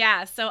months.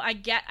 Yeah, so I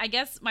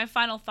guess my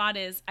final thought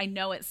is I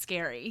know it's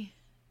scary.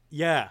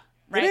 Yeah.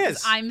 Right? It 'Cause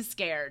is. I'm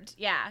scared.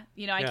 Yeah.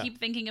 You know, I Yeah. keep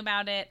thinking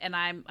about it and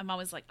I'm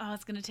always like, oh,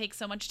 it's going to take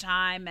so much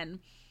time. And,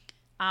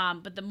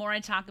 but the more I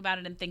talk about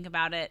it and think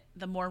about it,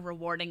 the more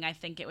rewarding I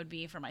think it would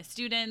be for my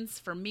students,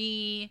 for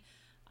me.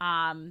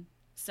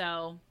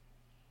 So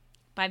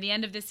by the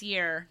end of this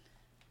year,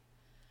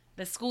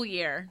 the school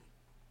year,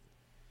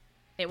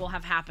 it will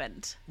have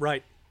happened.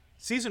 Right.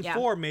 Season Yeah.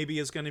 4 maybe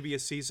is going to be a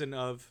season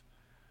of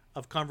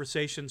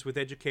conversations with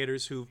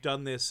educators who've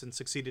done this and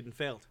succeeded and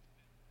failed.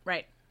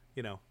 Right.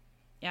 You know,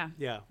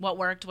 Yeah. What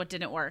worked, what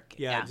didn't work.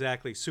 Yeah,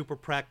 exactly. Super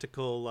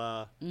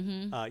practical,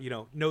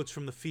 notes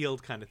from the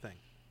field kind of thing.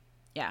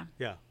 Yeah.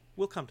 Yeah,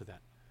 we'll come to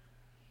that.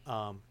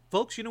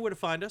 Folks, you know where to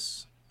find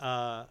us.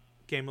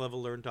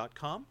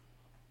 GameLevelLearn.com,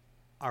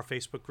 our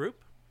Facebook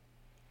group,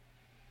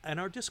 and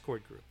our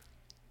Discord group.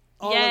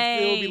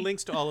 There will be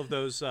links to all of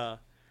those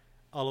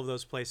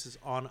places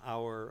on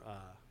our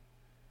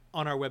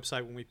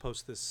website when we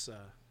post this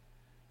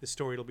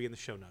story. It'll be in the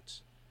show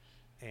notes.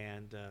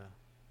 And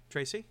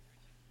Tracy,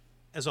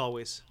 as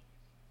always,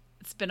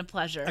 it's been a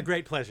pleasure. A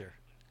great pleasure.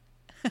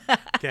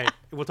 Okay,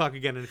 we'll talk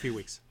again in a few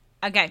weeks.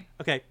 Okay.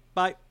 Okay,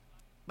 bye.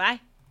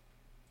 Bye.